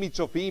into the image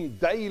of Him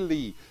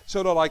daily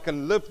so that I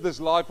can live this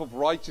life of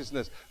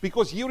righteousness.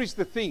 Because here is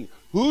the thing.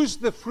 Who's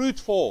the fruit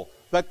for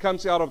that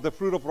comes out of the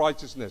fruit of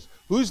righteousness?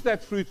 Who's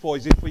that fruit for?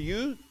 Is it for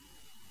you?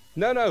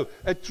 No.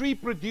 A tree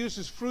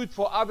produces fruit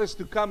for others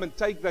to come and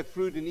take that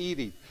fruit and eat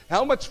it.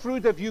 How much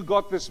fruit have you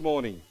got this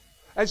morning?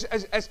 As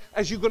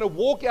you're going to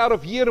walk out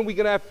of here and we're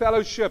going to have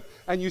fellowship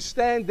and you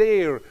stand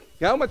there,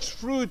 how much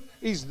fruit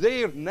is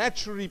there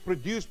naturally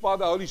produced by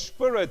the Holy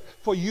Spirit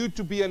for you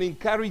to be an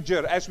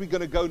encourager as we're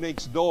going to go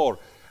next door?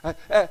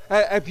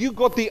 Have you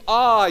got the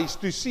eyes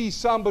to see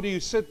somebody who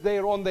sit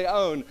there on their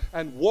own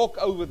and walk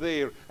over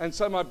there and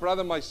say, my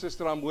brother, my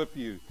sister, I'm with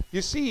you?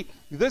 You see,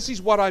 this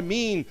is what I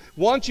mean.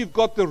 Once you've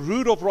got the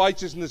root of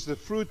righteousness, the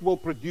fruit will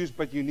produce,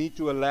 but you need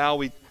to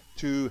allow it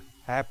to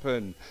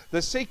happen.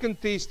 The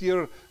second test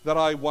here that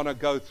I want to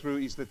go through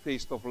is the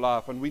test of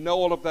love. And we know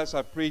all of this,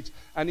 I preach.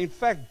 And in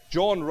fact,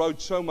 John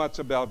wrote so much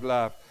about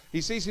love. He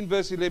says in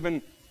verse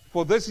 11,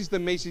 for this is the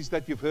message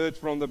that you've heard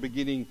from the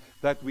beginning,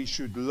 that we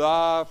should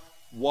love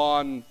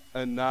one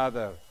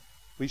another.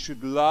 We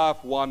should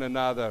love one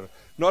another.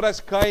 Not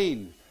as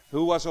Cain,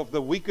 who was of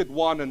the wicked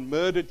one and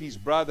murdered his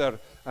brother.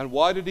 And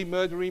why did he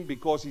murder him?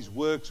 Because his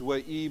works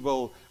were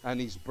evil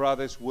and his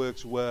brother's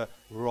works were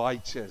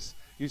righteous.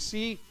 You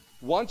see,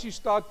 once you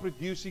start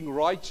producing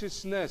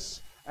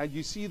righteousness and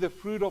you see the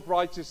fruit of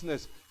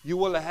righteousness, you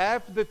will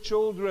have the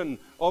children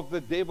of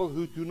the devil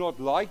who do not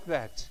like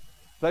that.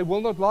 They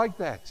will not like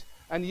that.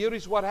 And here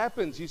is what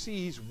happens. You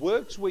see, his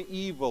works were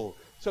evil.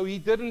 So he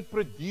didn't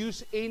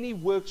produce any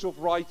works of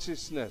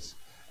righteousness.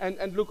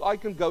 And look, I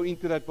can go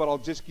into that, but I'll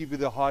just give you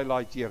the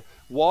highlight here.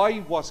 Why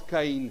was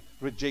Cain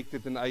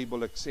rejected and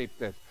Abel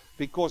accepted?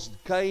 Because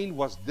Cain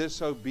was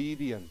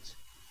disobedient.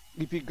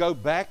 If you go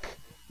back,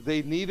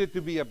 there needed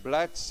to be a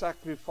blood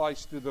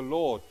sacrifice to the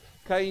Lord.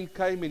 Cain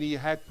came and he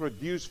had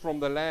produce from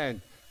the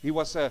land. He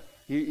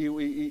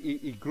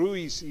grew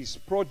his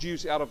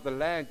produce out of the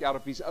land, out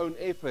of his own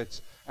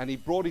efforts. And he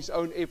brought his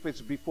own efforts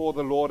before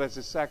the Lord as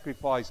a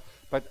sacrifice.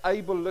 But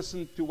Abel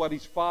listened to what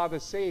his father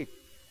said.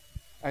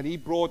 And he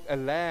brought a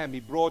lamb. He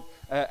brought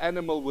an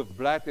animal with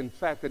blood and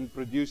fat and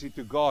produced it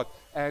to God.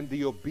 And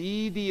the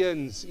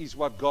obedience is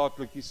what God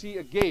looked. You see,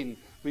 again,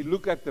 we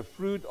look at the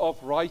fruit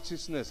of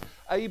righteousness.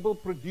 Abel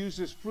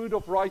produces fruit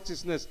of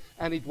righteousness,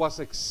 and it was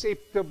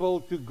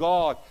acceptable to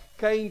God.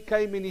 Cain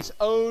came in his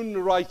own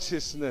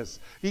righteousness.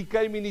 He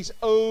came in his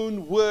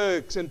own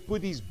works and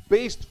put his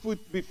best foot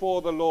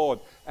before the Lord.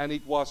 And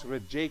it was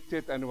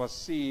rejected and was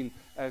seen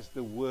as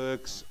the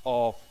works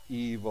of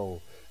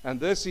evil. And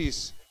this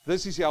is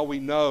how we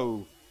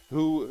know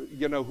who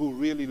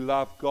really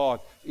love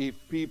God, if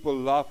people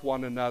love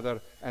one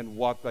another and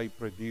what they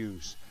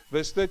produce.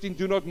 Verse 13,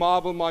 do not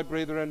marvel, my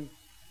brethren,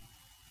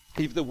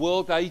 if the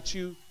world hates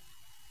you.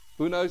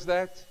 Who knows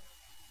that?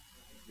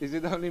 Is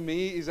it only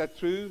me? Is that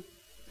true?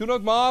 Do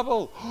not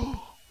marvel.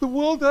 Oh, the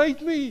world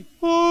hates me.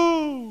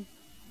 Oh,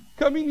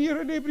 coming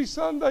here and every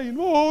Sunday, and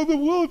oh, the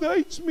world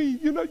hates me.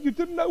 You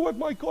didn't know what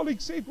my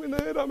colleague said when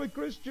they heard I'm a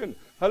Christian.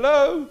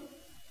 Hello?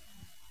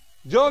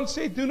 John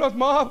said, do not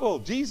marvel.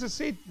 Jesus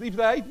said, if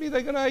they hate me,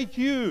 they're going to hate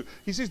you.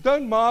 He says,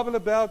 don't marvel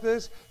about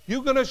this.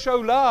 You're going to show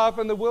love,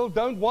 and the world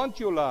don't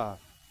want your love.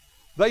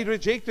 They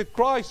rejected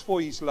Christ for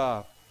His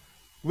love.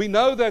 We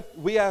know that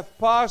we have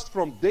passed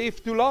from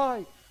death to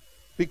life,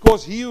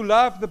 because he who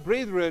loved the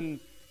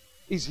brethren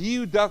is he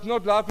who does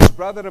not love his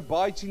brother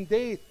abides in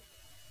death.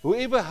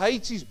 Whoever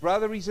hates his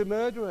brother is a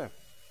murderer.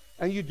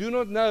 And you do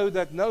not know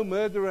that no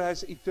murderer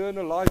has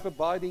eternal life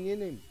abiding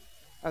in him.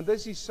 And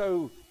this is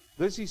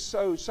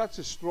such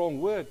a strong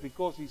word,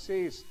 because he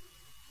says,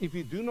 if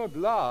you do not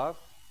love,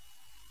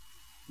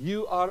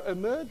 you are a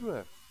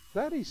murderer.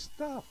 That is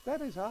tough.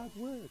 That is hard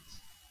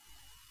words.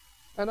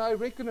 And I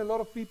reckon a lot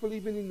of people,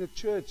 even in the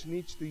church,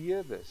 needs to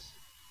hear this.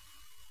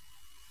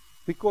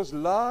 Because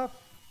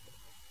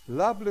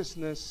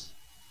lovelessness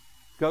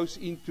goes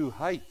into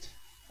hate,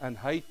 and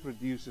hate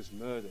produces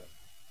murder.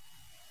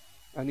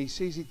 And he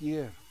says it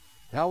here.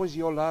 How is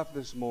your love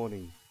this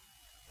morning?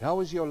 How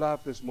is your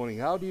love this morning?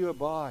 How do you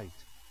abide?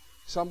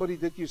 Somebody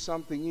did you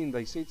something in.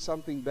 They said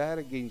something bad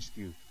against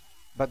you.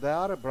 But they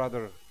are a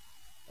brother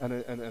and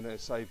a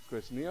saved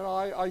Christian. You know,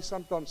 I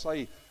sometimes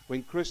say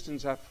when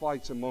Christians have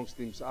fights amongst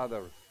each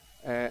other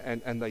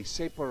and they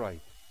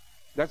separate,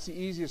 that's the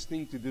easiest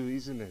thing to do,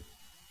 isn't it?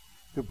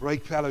 To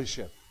break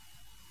fellowship.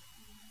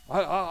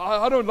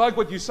 I don't like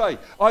what you say.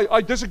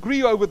 I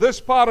disagree over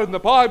this part in the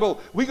Bible.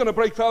 We're going to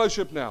break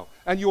fellowship now.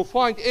 And you'll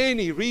find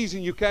any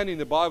reason you can in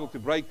the Bible to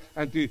break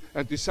and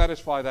to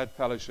satisfy that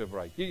fellowship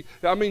break.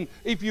 I mean,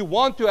 if you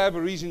want to have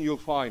a reason, you'll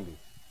find it.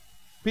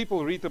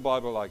 People read the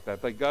Bible like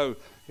that. They go,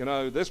 you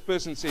know, this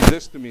person said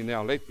this to me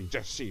now. Let me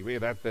just see where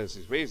that verse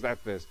is. Where's that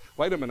verse?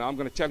 Wait a minute, I'm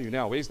going to tell you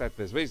now. Where's that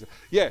verse?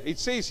 Yeah, it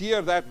says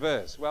here that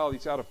verse. Well,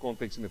 it's out of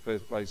context in the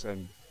first place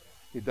and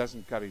it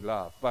doesn't carry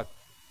love. But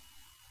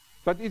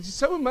it's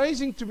so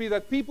amazing to me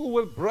that people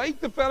will break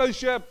the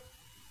fellowship.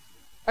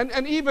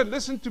 And even,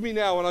 listen to me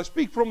now, and I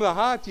speak from the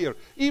heart here,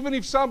 even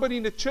if somebody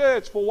in the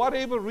church, for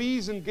whatever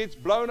reason, gets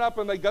blown up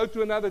and they go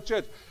to another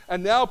church,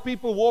 and now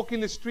people walk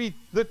in the street,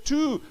 the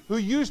two who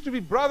used to be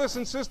brothers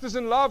and sisters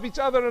and love each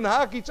other and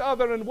hug each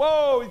other, and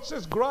whoa, it's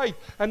just great.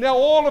 And now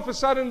all of a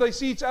sudden they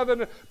see each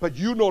other, but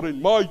you're not in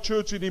my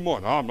church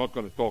anymore. No, I'm not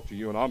going to talk to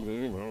you, and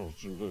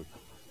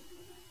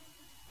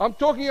I'm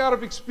talking out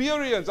of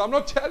experience. I'm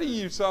not telling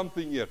you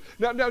something here.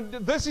 Now,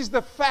 this is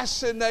the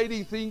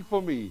fascinating thing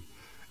for me.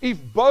 If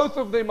both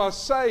of them are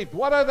saved,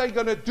 what are they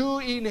going to do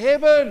in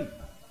heaven?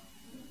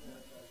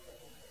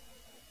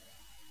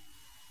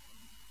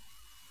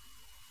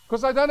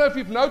 Because I don't know if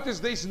you've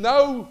noticed, there's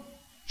no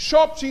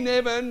shops in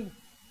heaven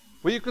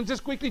where you can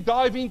just quickly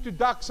dive in to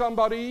duck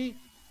somebody.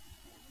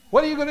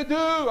 What are you going to do?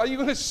 Are you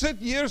going to sit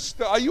here?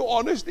 Are you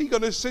honestly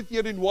going to sit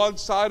here in one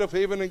side of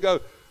heaven and go,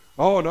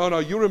 oh, no,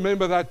 you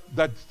remember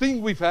that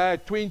thing we've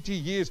had 20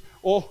 years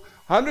or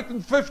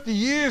 150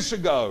 years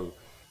ago?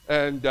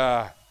 And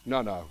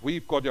no,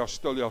 we've got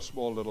still your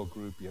small little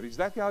group here. Is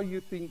that how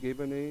you think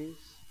heaven is?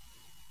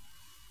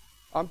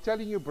 I'm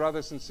telling you,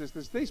 brothers and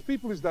sisters, these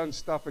people who've done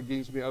stuff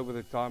against me over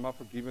the time, I've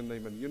forgiven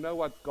them. And you know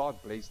what? God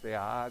bless their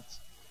hearts.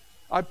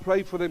 I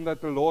pray for them that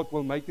the Lord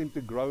will make them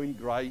to grow in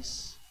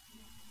grace.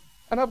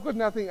 And I've got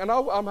nothing. And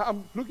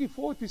I'm looking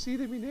forward to see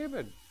them in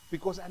heaven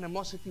because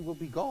animosity will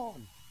be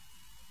gone.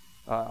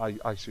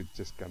 I should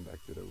just come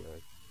back to the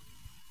word.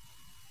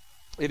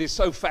 It is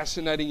so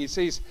fascinating. He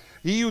says,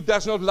 he who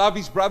does not love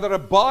his brother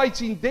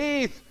abides in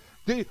death.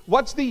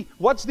 What's the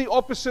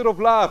opposite of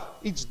love?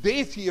 It's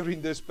death here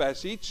in this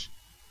passage.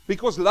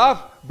 Because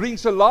love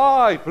brings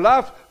alive.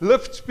 Love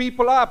lifts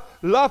people up.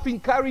 Love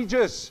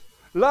encourages.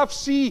 Love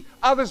sees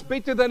others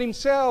better than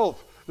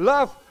himself.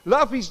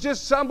 Love is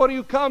just somebody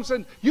who comes,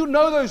 and you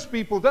know those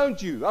people,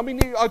 don't you? I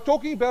mean, I'm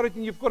talking about it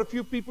and you've got a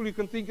few people you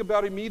can think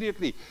about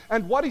immediately.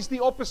 And what is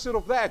the opposite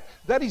of that?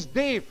 That is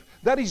death.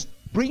 That is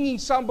bringing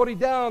somebody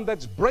down,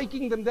 that's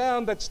breaking them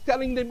down, that's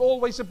telling them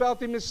always about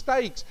their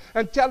mistakes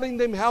and telling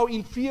them how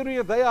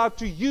inferior they are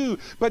to you.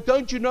 But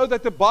don't you know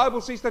that the Bible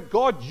says that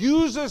God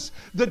uses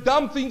the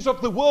dumb things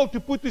of the world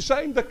to put to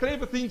shame the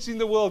clever things in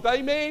the world?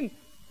 Amen?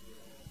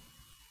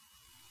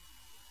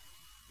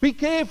 Be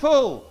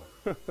careful.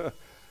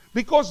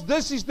 Because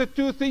this is the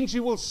two things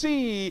you will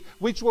see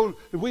which will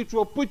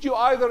put you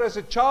either as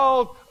a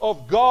child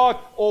of God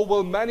or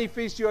will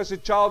manifest you as a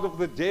child of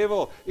the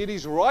devil. It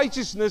is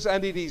righteousness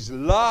and it is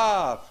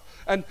love.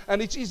 And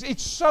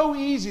it's so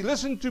easy.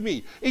 Listen to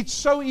me. It's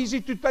so easy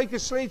to take a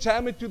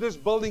sledgehammer to this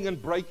building and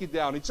break it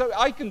down.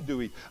 I can do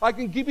it. I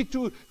can give it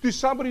to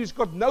somebody who's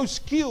got no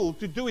skill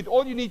to do it.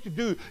 All you need to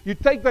do, you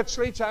take that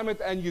sledgehammer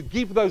and you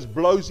give those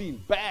blows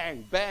in.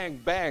 Bang, bang,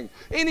 bang.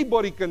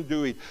 Anybody can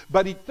do it.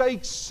 But it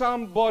takes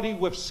somebody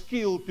with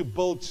skill to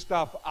build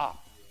stuff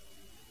up.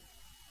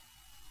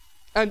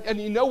 And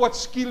you know what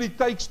skill it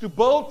takes to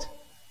build?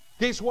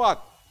 Guess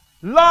what?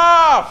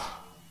 Love!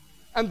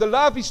 And the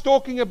love he's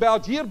talking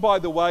about here, by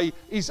the way,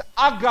 is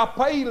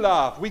agape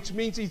love, which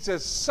means it's a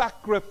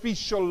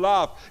sacrificial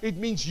love. It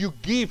means you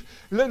give.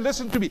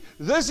 Listen to me.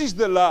 This is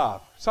the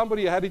love.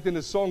 Somebody had it in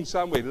a song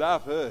somewhere.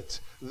 Love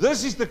hurts.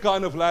 This is the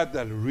kind of love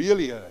that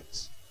really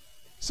hurts.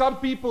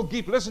 Some people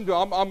give, listen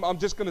to me, I'm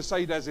just going to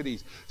say it as it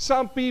is.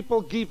 Some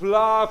people give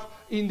love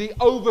in the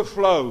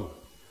overflow.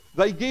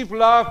 They give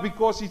love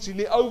because it's in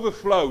the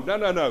overflow.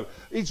 No.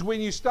 It's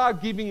when you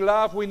start giving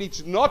love when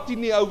it's not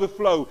in the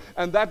overflow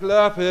and that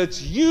love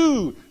hurts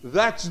you.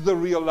 That's the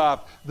real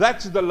love.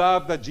 That's the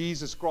love that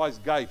Jesus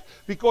Christ gave.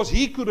 Because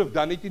he could have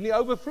done it in the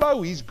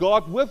overflow. He's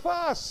God with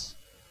us.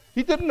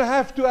 He didn't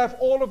have to have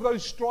all of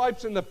those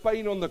stripes and the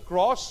pain on the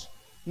cross.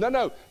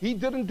 No. He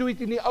didn't do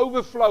it in the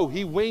overflow.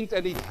 He went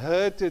and it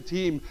hurted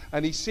him.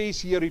 And he says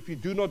here, if you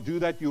do not do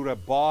that, you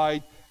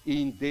abide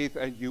in death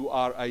and you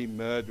are a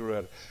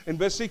murderer. In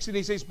verse 16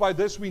 he says, by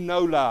this we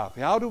know love.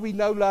 How do we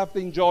know love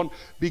then, John?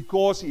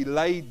 Because he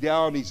laid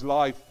down his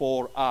life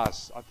for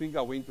us. I think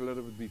I went a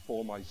little bit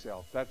before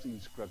myself. That's in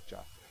scripture.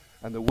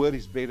 And the word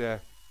is better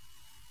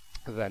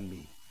than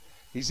me.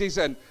 He says,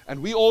 and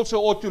we also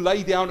ought to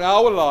lay down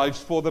our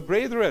lives for the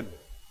brethren.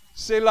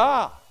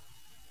 Selah.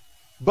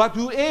 But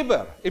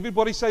whoever,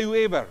 everybody say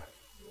whoever,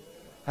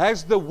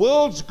 has the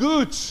world's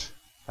goods.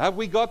 Have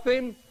we got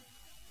them?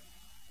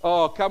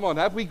 Oh, come on.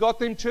 Have we got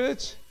them,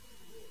 church?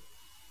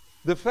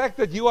 The fact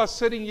that you are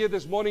sitting here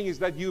this morning is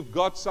that you've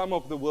got some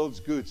of the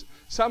world's goods.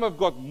 Some have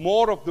got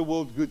more of the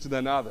world's goods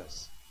than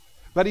others.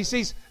 But he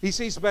says,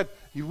 but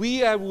we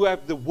who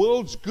have the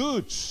world's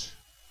goods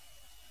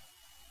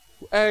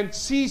and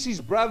sees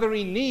his brother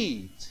in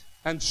need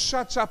and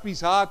shuts up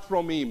his heart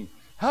from him,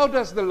 how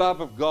does the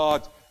love of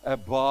God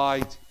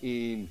abide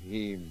in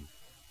him?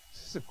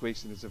 This is a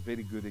question. It's a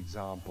very good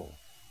example.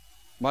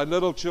 My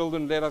little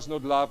children, let us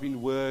not love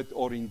in word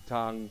or in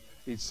tongue.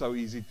 It's so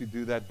easy to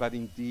do that, but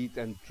in deed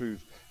and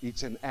truth.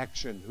 It's an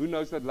action. Who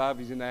knows that love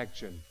is in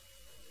action?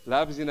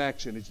 Love is in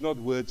action. It's not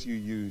words you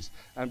use.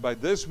 And by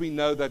this we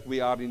know that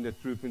we are in the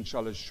truth and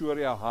shall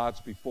assure our hearts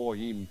before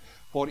him.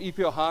 For if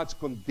your hearts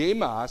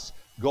condemn us,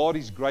 God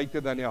is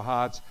greater than your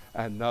hearts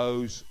and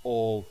knows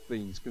all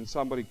things. Can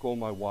somebody call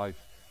my wife?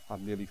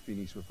 I'm nearly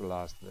finished with the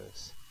last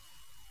verse.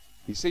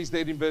 He says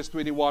there in verse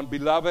 21,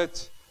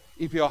 Beloved,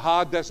 if your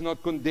heart does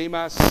not condemn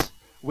us,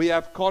 we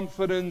have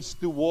confidence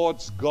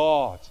towards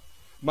God.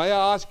 May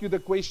I ask you the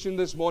question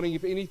this morning,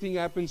 if anything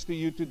happens to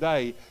you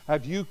today,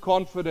 have you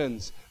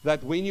confidence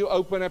that when you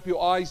open up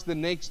your eyes the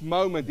next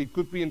moment, it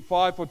could be in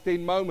 5 or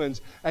 10 moments,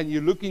 and you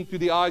look into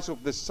the eyes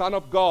of the Son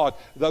of God,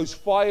 those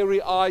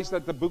fiery eyes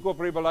that the book of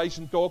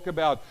Revelation talk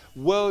about,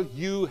 will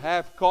you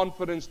have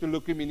confidence to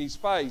look him in his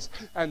face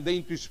and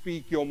then to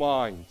speak your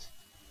mind?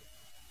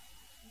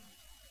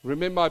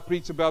 Remember I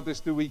preached about this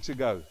 2 weeks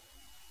ago.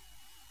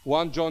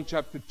 1 John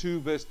chapter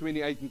 2 verse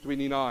 28 and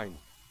 29.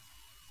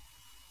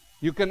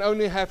 You can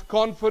only have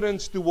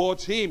confidence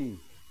towards him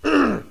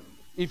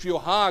if your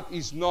heart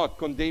is not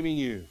condemning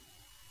you.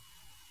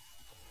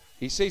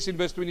 He says in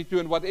verse 22,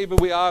 and whatever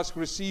we ask,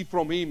 receive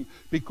from him,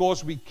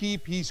 because we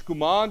keep his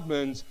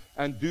commandments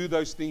and do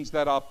those things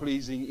that are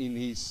pleasing in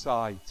his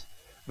sight.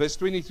 Verse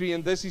 23,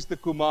 and this is the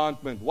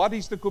commandment. What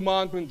is the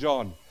commandment,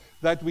 John?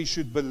 That we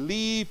should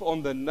believe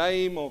on the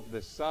name of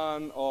the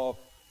Son of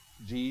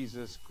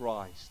Jesus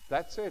Christ.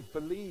 That's it,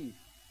 believe.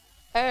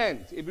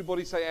 And,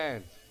 everybody say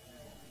and.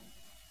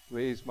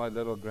 Where's my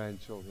little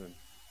grandchildren?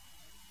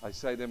 I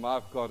say to them,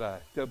 I've got a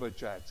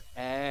turbocharge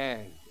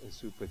and a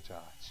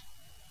supercharge.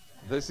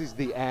 This is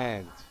the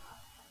and.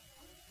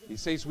 He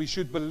says we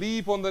should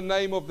believe on the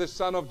name of the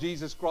Son of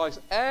Jesus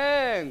Christ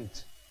and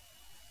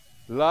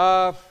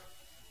love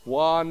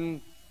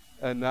one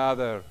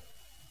another.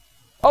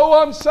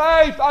 Oh, I'm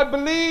saved. I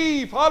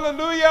believe.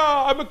 Hallelujah.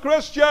 I'm a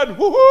Christian.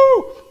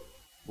 Woohoo!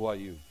 Who are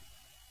you?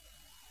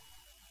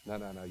 No.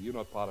 You're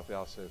not part of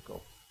our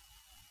circle.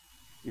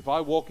 If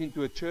I walk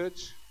into a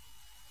church,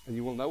 and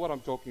you will know what I'm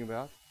talking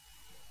about,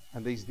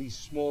 and there's these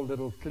small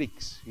little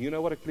cliques. You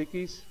know what a clique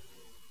is?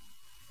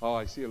 Oh,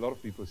 I see a lot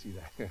of people see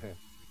that.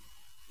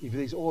 If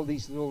there's all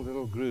these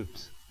little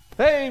groups.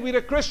 Hey, we're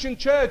a Christian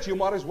church. You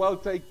might as well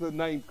take the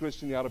name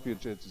Christian out of your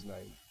church's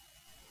name.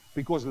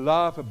 Because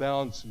love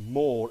abounds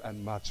more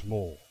and much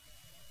more.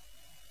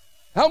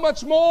 How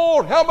much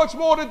more? How much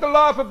more did the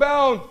love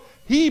abound?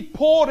 He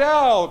poured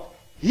out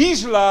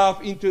his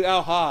love into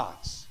our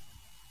hearts.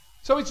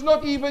 So it's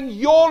not even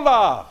your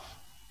love.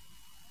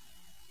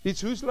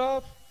 It's whose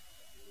love?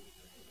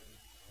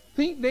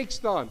 Think next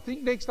time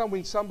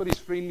when somebody's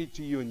friendly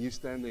to you and you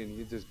stand there and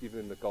you just give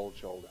them the cold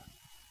shoulder.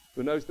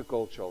 Who knows the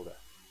cold shoulder?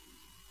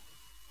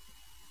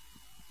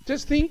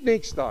 Just think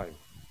next time.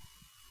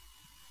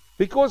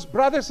 Because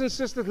brothers and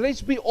sisters,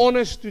 let's be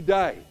honest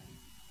today.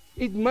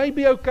 It may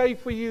be okay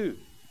for you.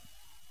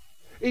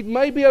 It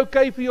may be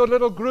okay for your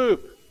little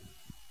group.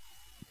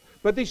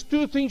 But there's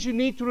two things you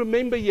need to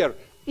remember here.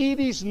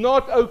 It is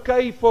not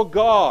okay for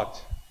God.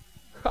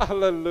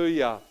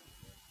 Hallelujah.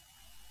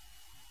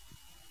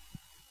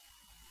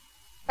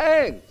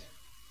 And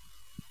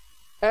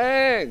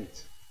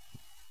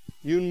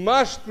you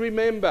must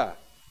remember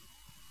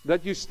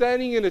that you're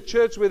standing in a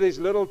church where there's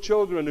little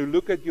children who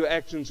look at your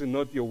actions and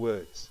not your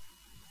words.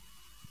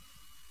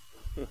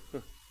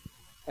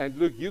 And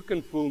look, you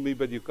can fool me,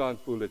 but you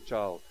can't fool a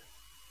child.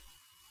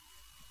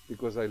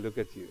 Because they look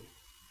at you.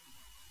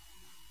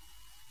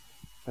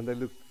 And they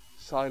look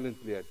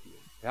silently at you.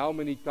 How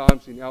many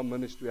times in our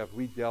ministry have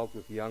we dealt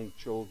with young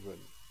children?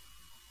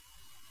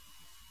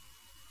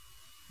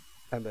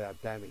 And they are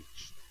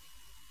damaged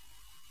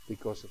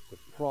because of the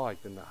pride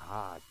and the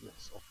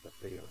hardness of the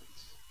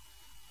parents.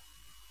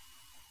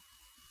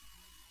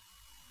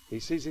 He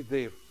says it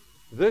there.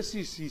 This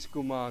is his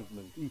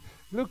commandment.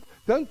 Look,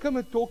 don't come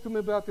and talk to me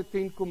about the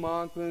 10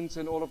 commandments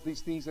and all of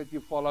these things that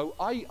you follow.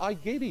 I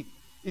get it.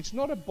 It's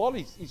not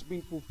abolished. It's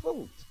been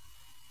fulfilled.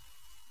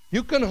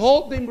 You can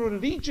hold them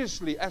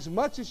religiously as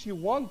much as you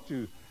want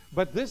to.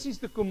 But this is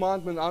the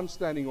commandment I'm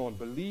standing on.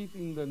 Believe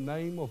in the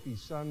name of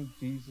his Son,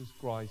 Jesus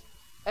Christ.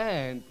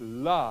 And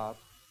love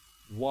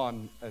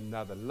one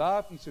another.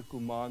 Love is a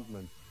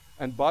commandment.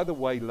 And by the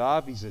way,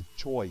 love is a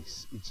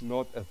choice. It's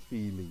not a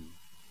feeling.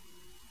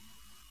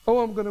 Oh,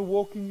 I'm going to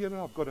walk in here and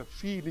I've got a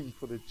feeling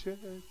for the church.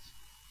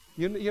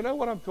 You know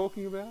what I'm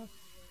talking about?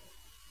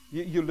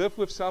 You live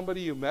with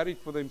somebody, you're married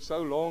for them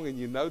so long, and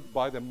you know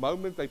by the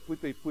moment they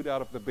put their foot out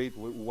of the bed,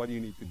 what do you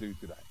need to do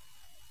today?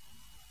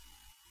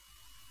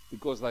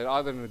 Because they're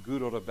either in a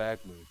good or a bad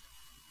mood.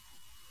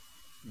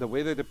 the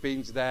weather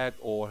depends that,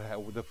 or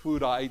how the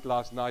food I ate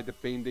last night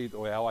depended,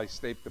 or how I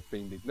slept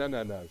depended. No,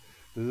 no, no.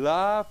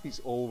 Love is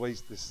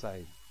always the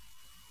same.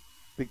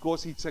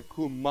 Because it's a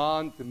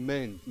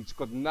commandment. It's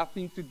got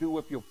nothing to do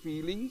with your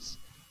feelings.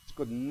 It's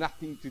got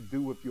nothing to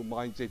do with your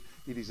mindset.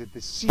 It is a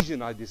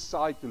decision. I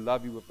decide to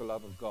love you with the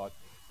love of God.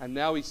 And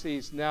now he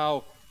says,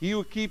 now, he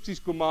who keeps his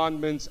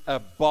commandments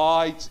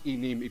abides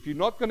in him. If you're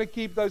not going to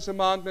keep those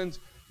commandments,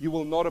 you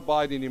will not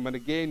abide in him. And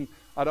again,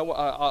 I don't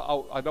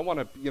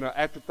want to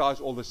advertise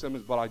all the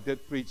sermons, but I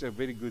did preach a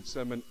very good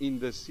sermon in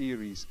this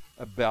series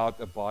about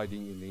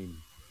abiding in him.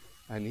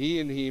 And he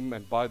in him,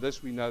 and by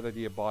this we know that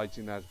he abides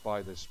in us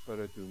by the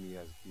Spirit whom he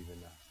has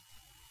given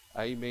us.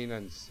 Amen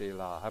and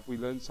Selah. Have we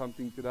learned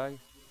something today?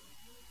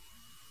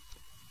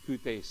 2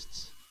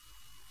 tests.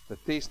 The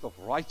test of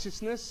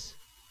righteousness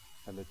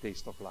and the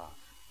test of love.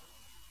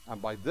 And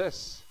by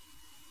this,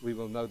 we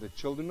will know the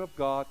children of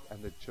God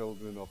and the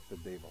children of the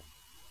devil.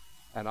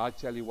 And I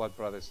tell you what,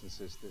 brothers and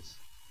sisters,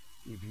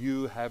 if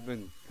you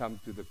haven't come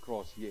to the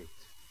cross yet,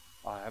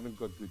 I haven't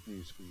got good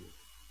news for you.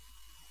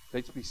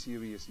 Let's be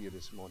serious here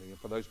this morning. And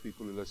for those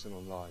people who listen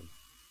online,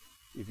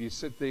 if you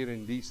sit there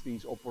and these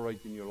things operate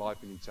in your life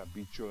and it's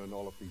habitual and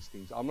all of these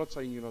things, I'm not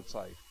saying you're not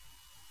saved.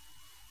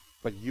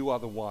 But you are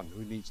the one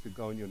who needs to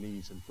go on your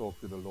knees and talk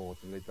to the Lord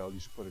and let the Holy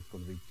Spirit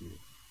convict you.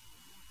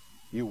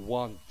 You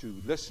want to,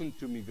 listen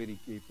to me very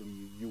carefully,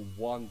 you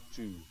want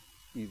to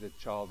be the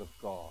child of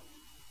God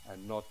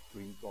and not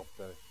drink of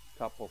the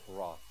cup of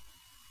wrath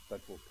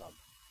that will come.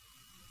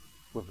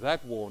 With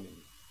that warning,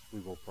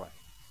 we will pray.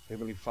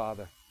 Heavenly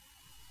Father,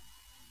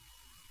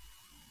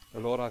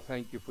 Lord, I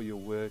thank you for your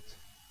word.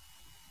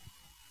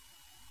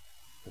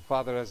 And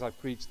Father, as I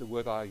preach the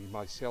word, I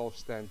myself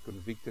stand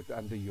convicted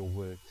under your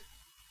word.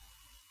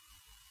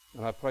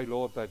 And I pray,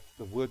 Lord, that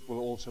the word will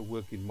also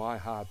work in my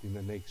heart in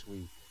the next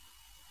week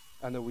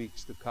and the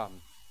weeks to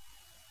come.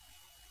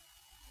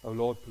 Oh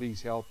Lord,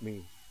 please help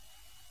me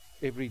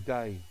every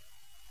day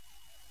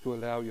to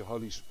allow your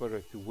Holy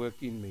Spirit to work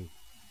in me.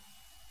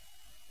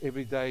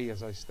 Every day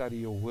as I study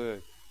your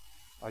word,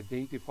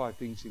 identify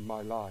things in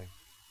my life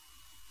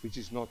which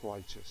is not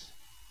righteous.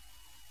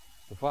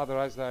 So Father,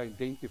 as I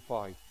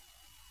identify,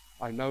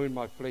 I know in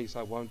my flesh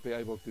I won't be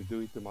able to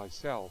do it to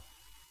myself.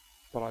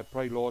 But I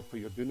pray, Lord, for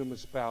your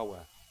dunamis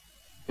power,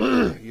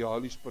 your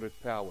Holy Spirit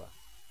power,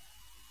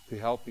 to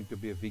help me to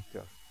be a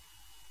victor.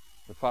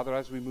 But Father,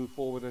 as we move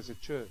forward as a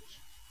church,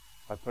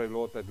 I pray,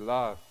 Lord, that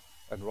love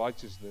and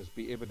righteousness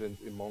be evident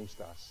amongst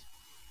us.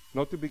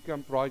 Not to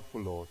become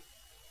prideful, Lord,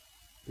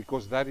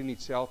 because that in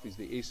itself is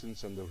the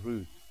essence and the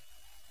root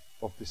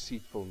of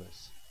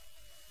deceitfulness.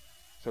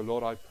 So,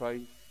 Lord, I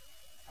pray,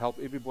 help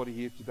everybody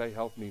here today.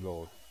 Help me,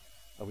 Lord.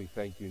 And we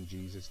thank you in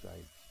Jesus'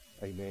 name.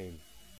 Amen.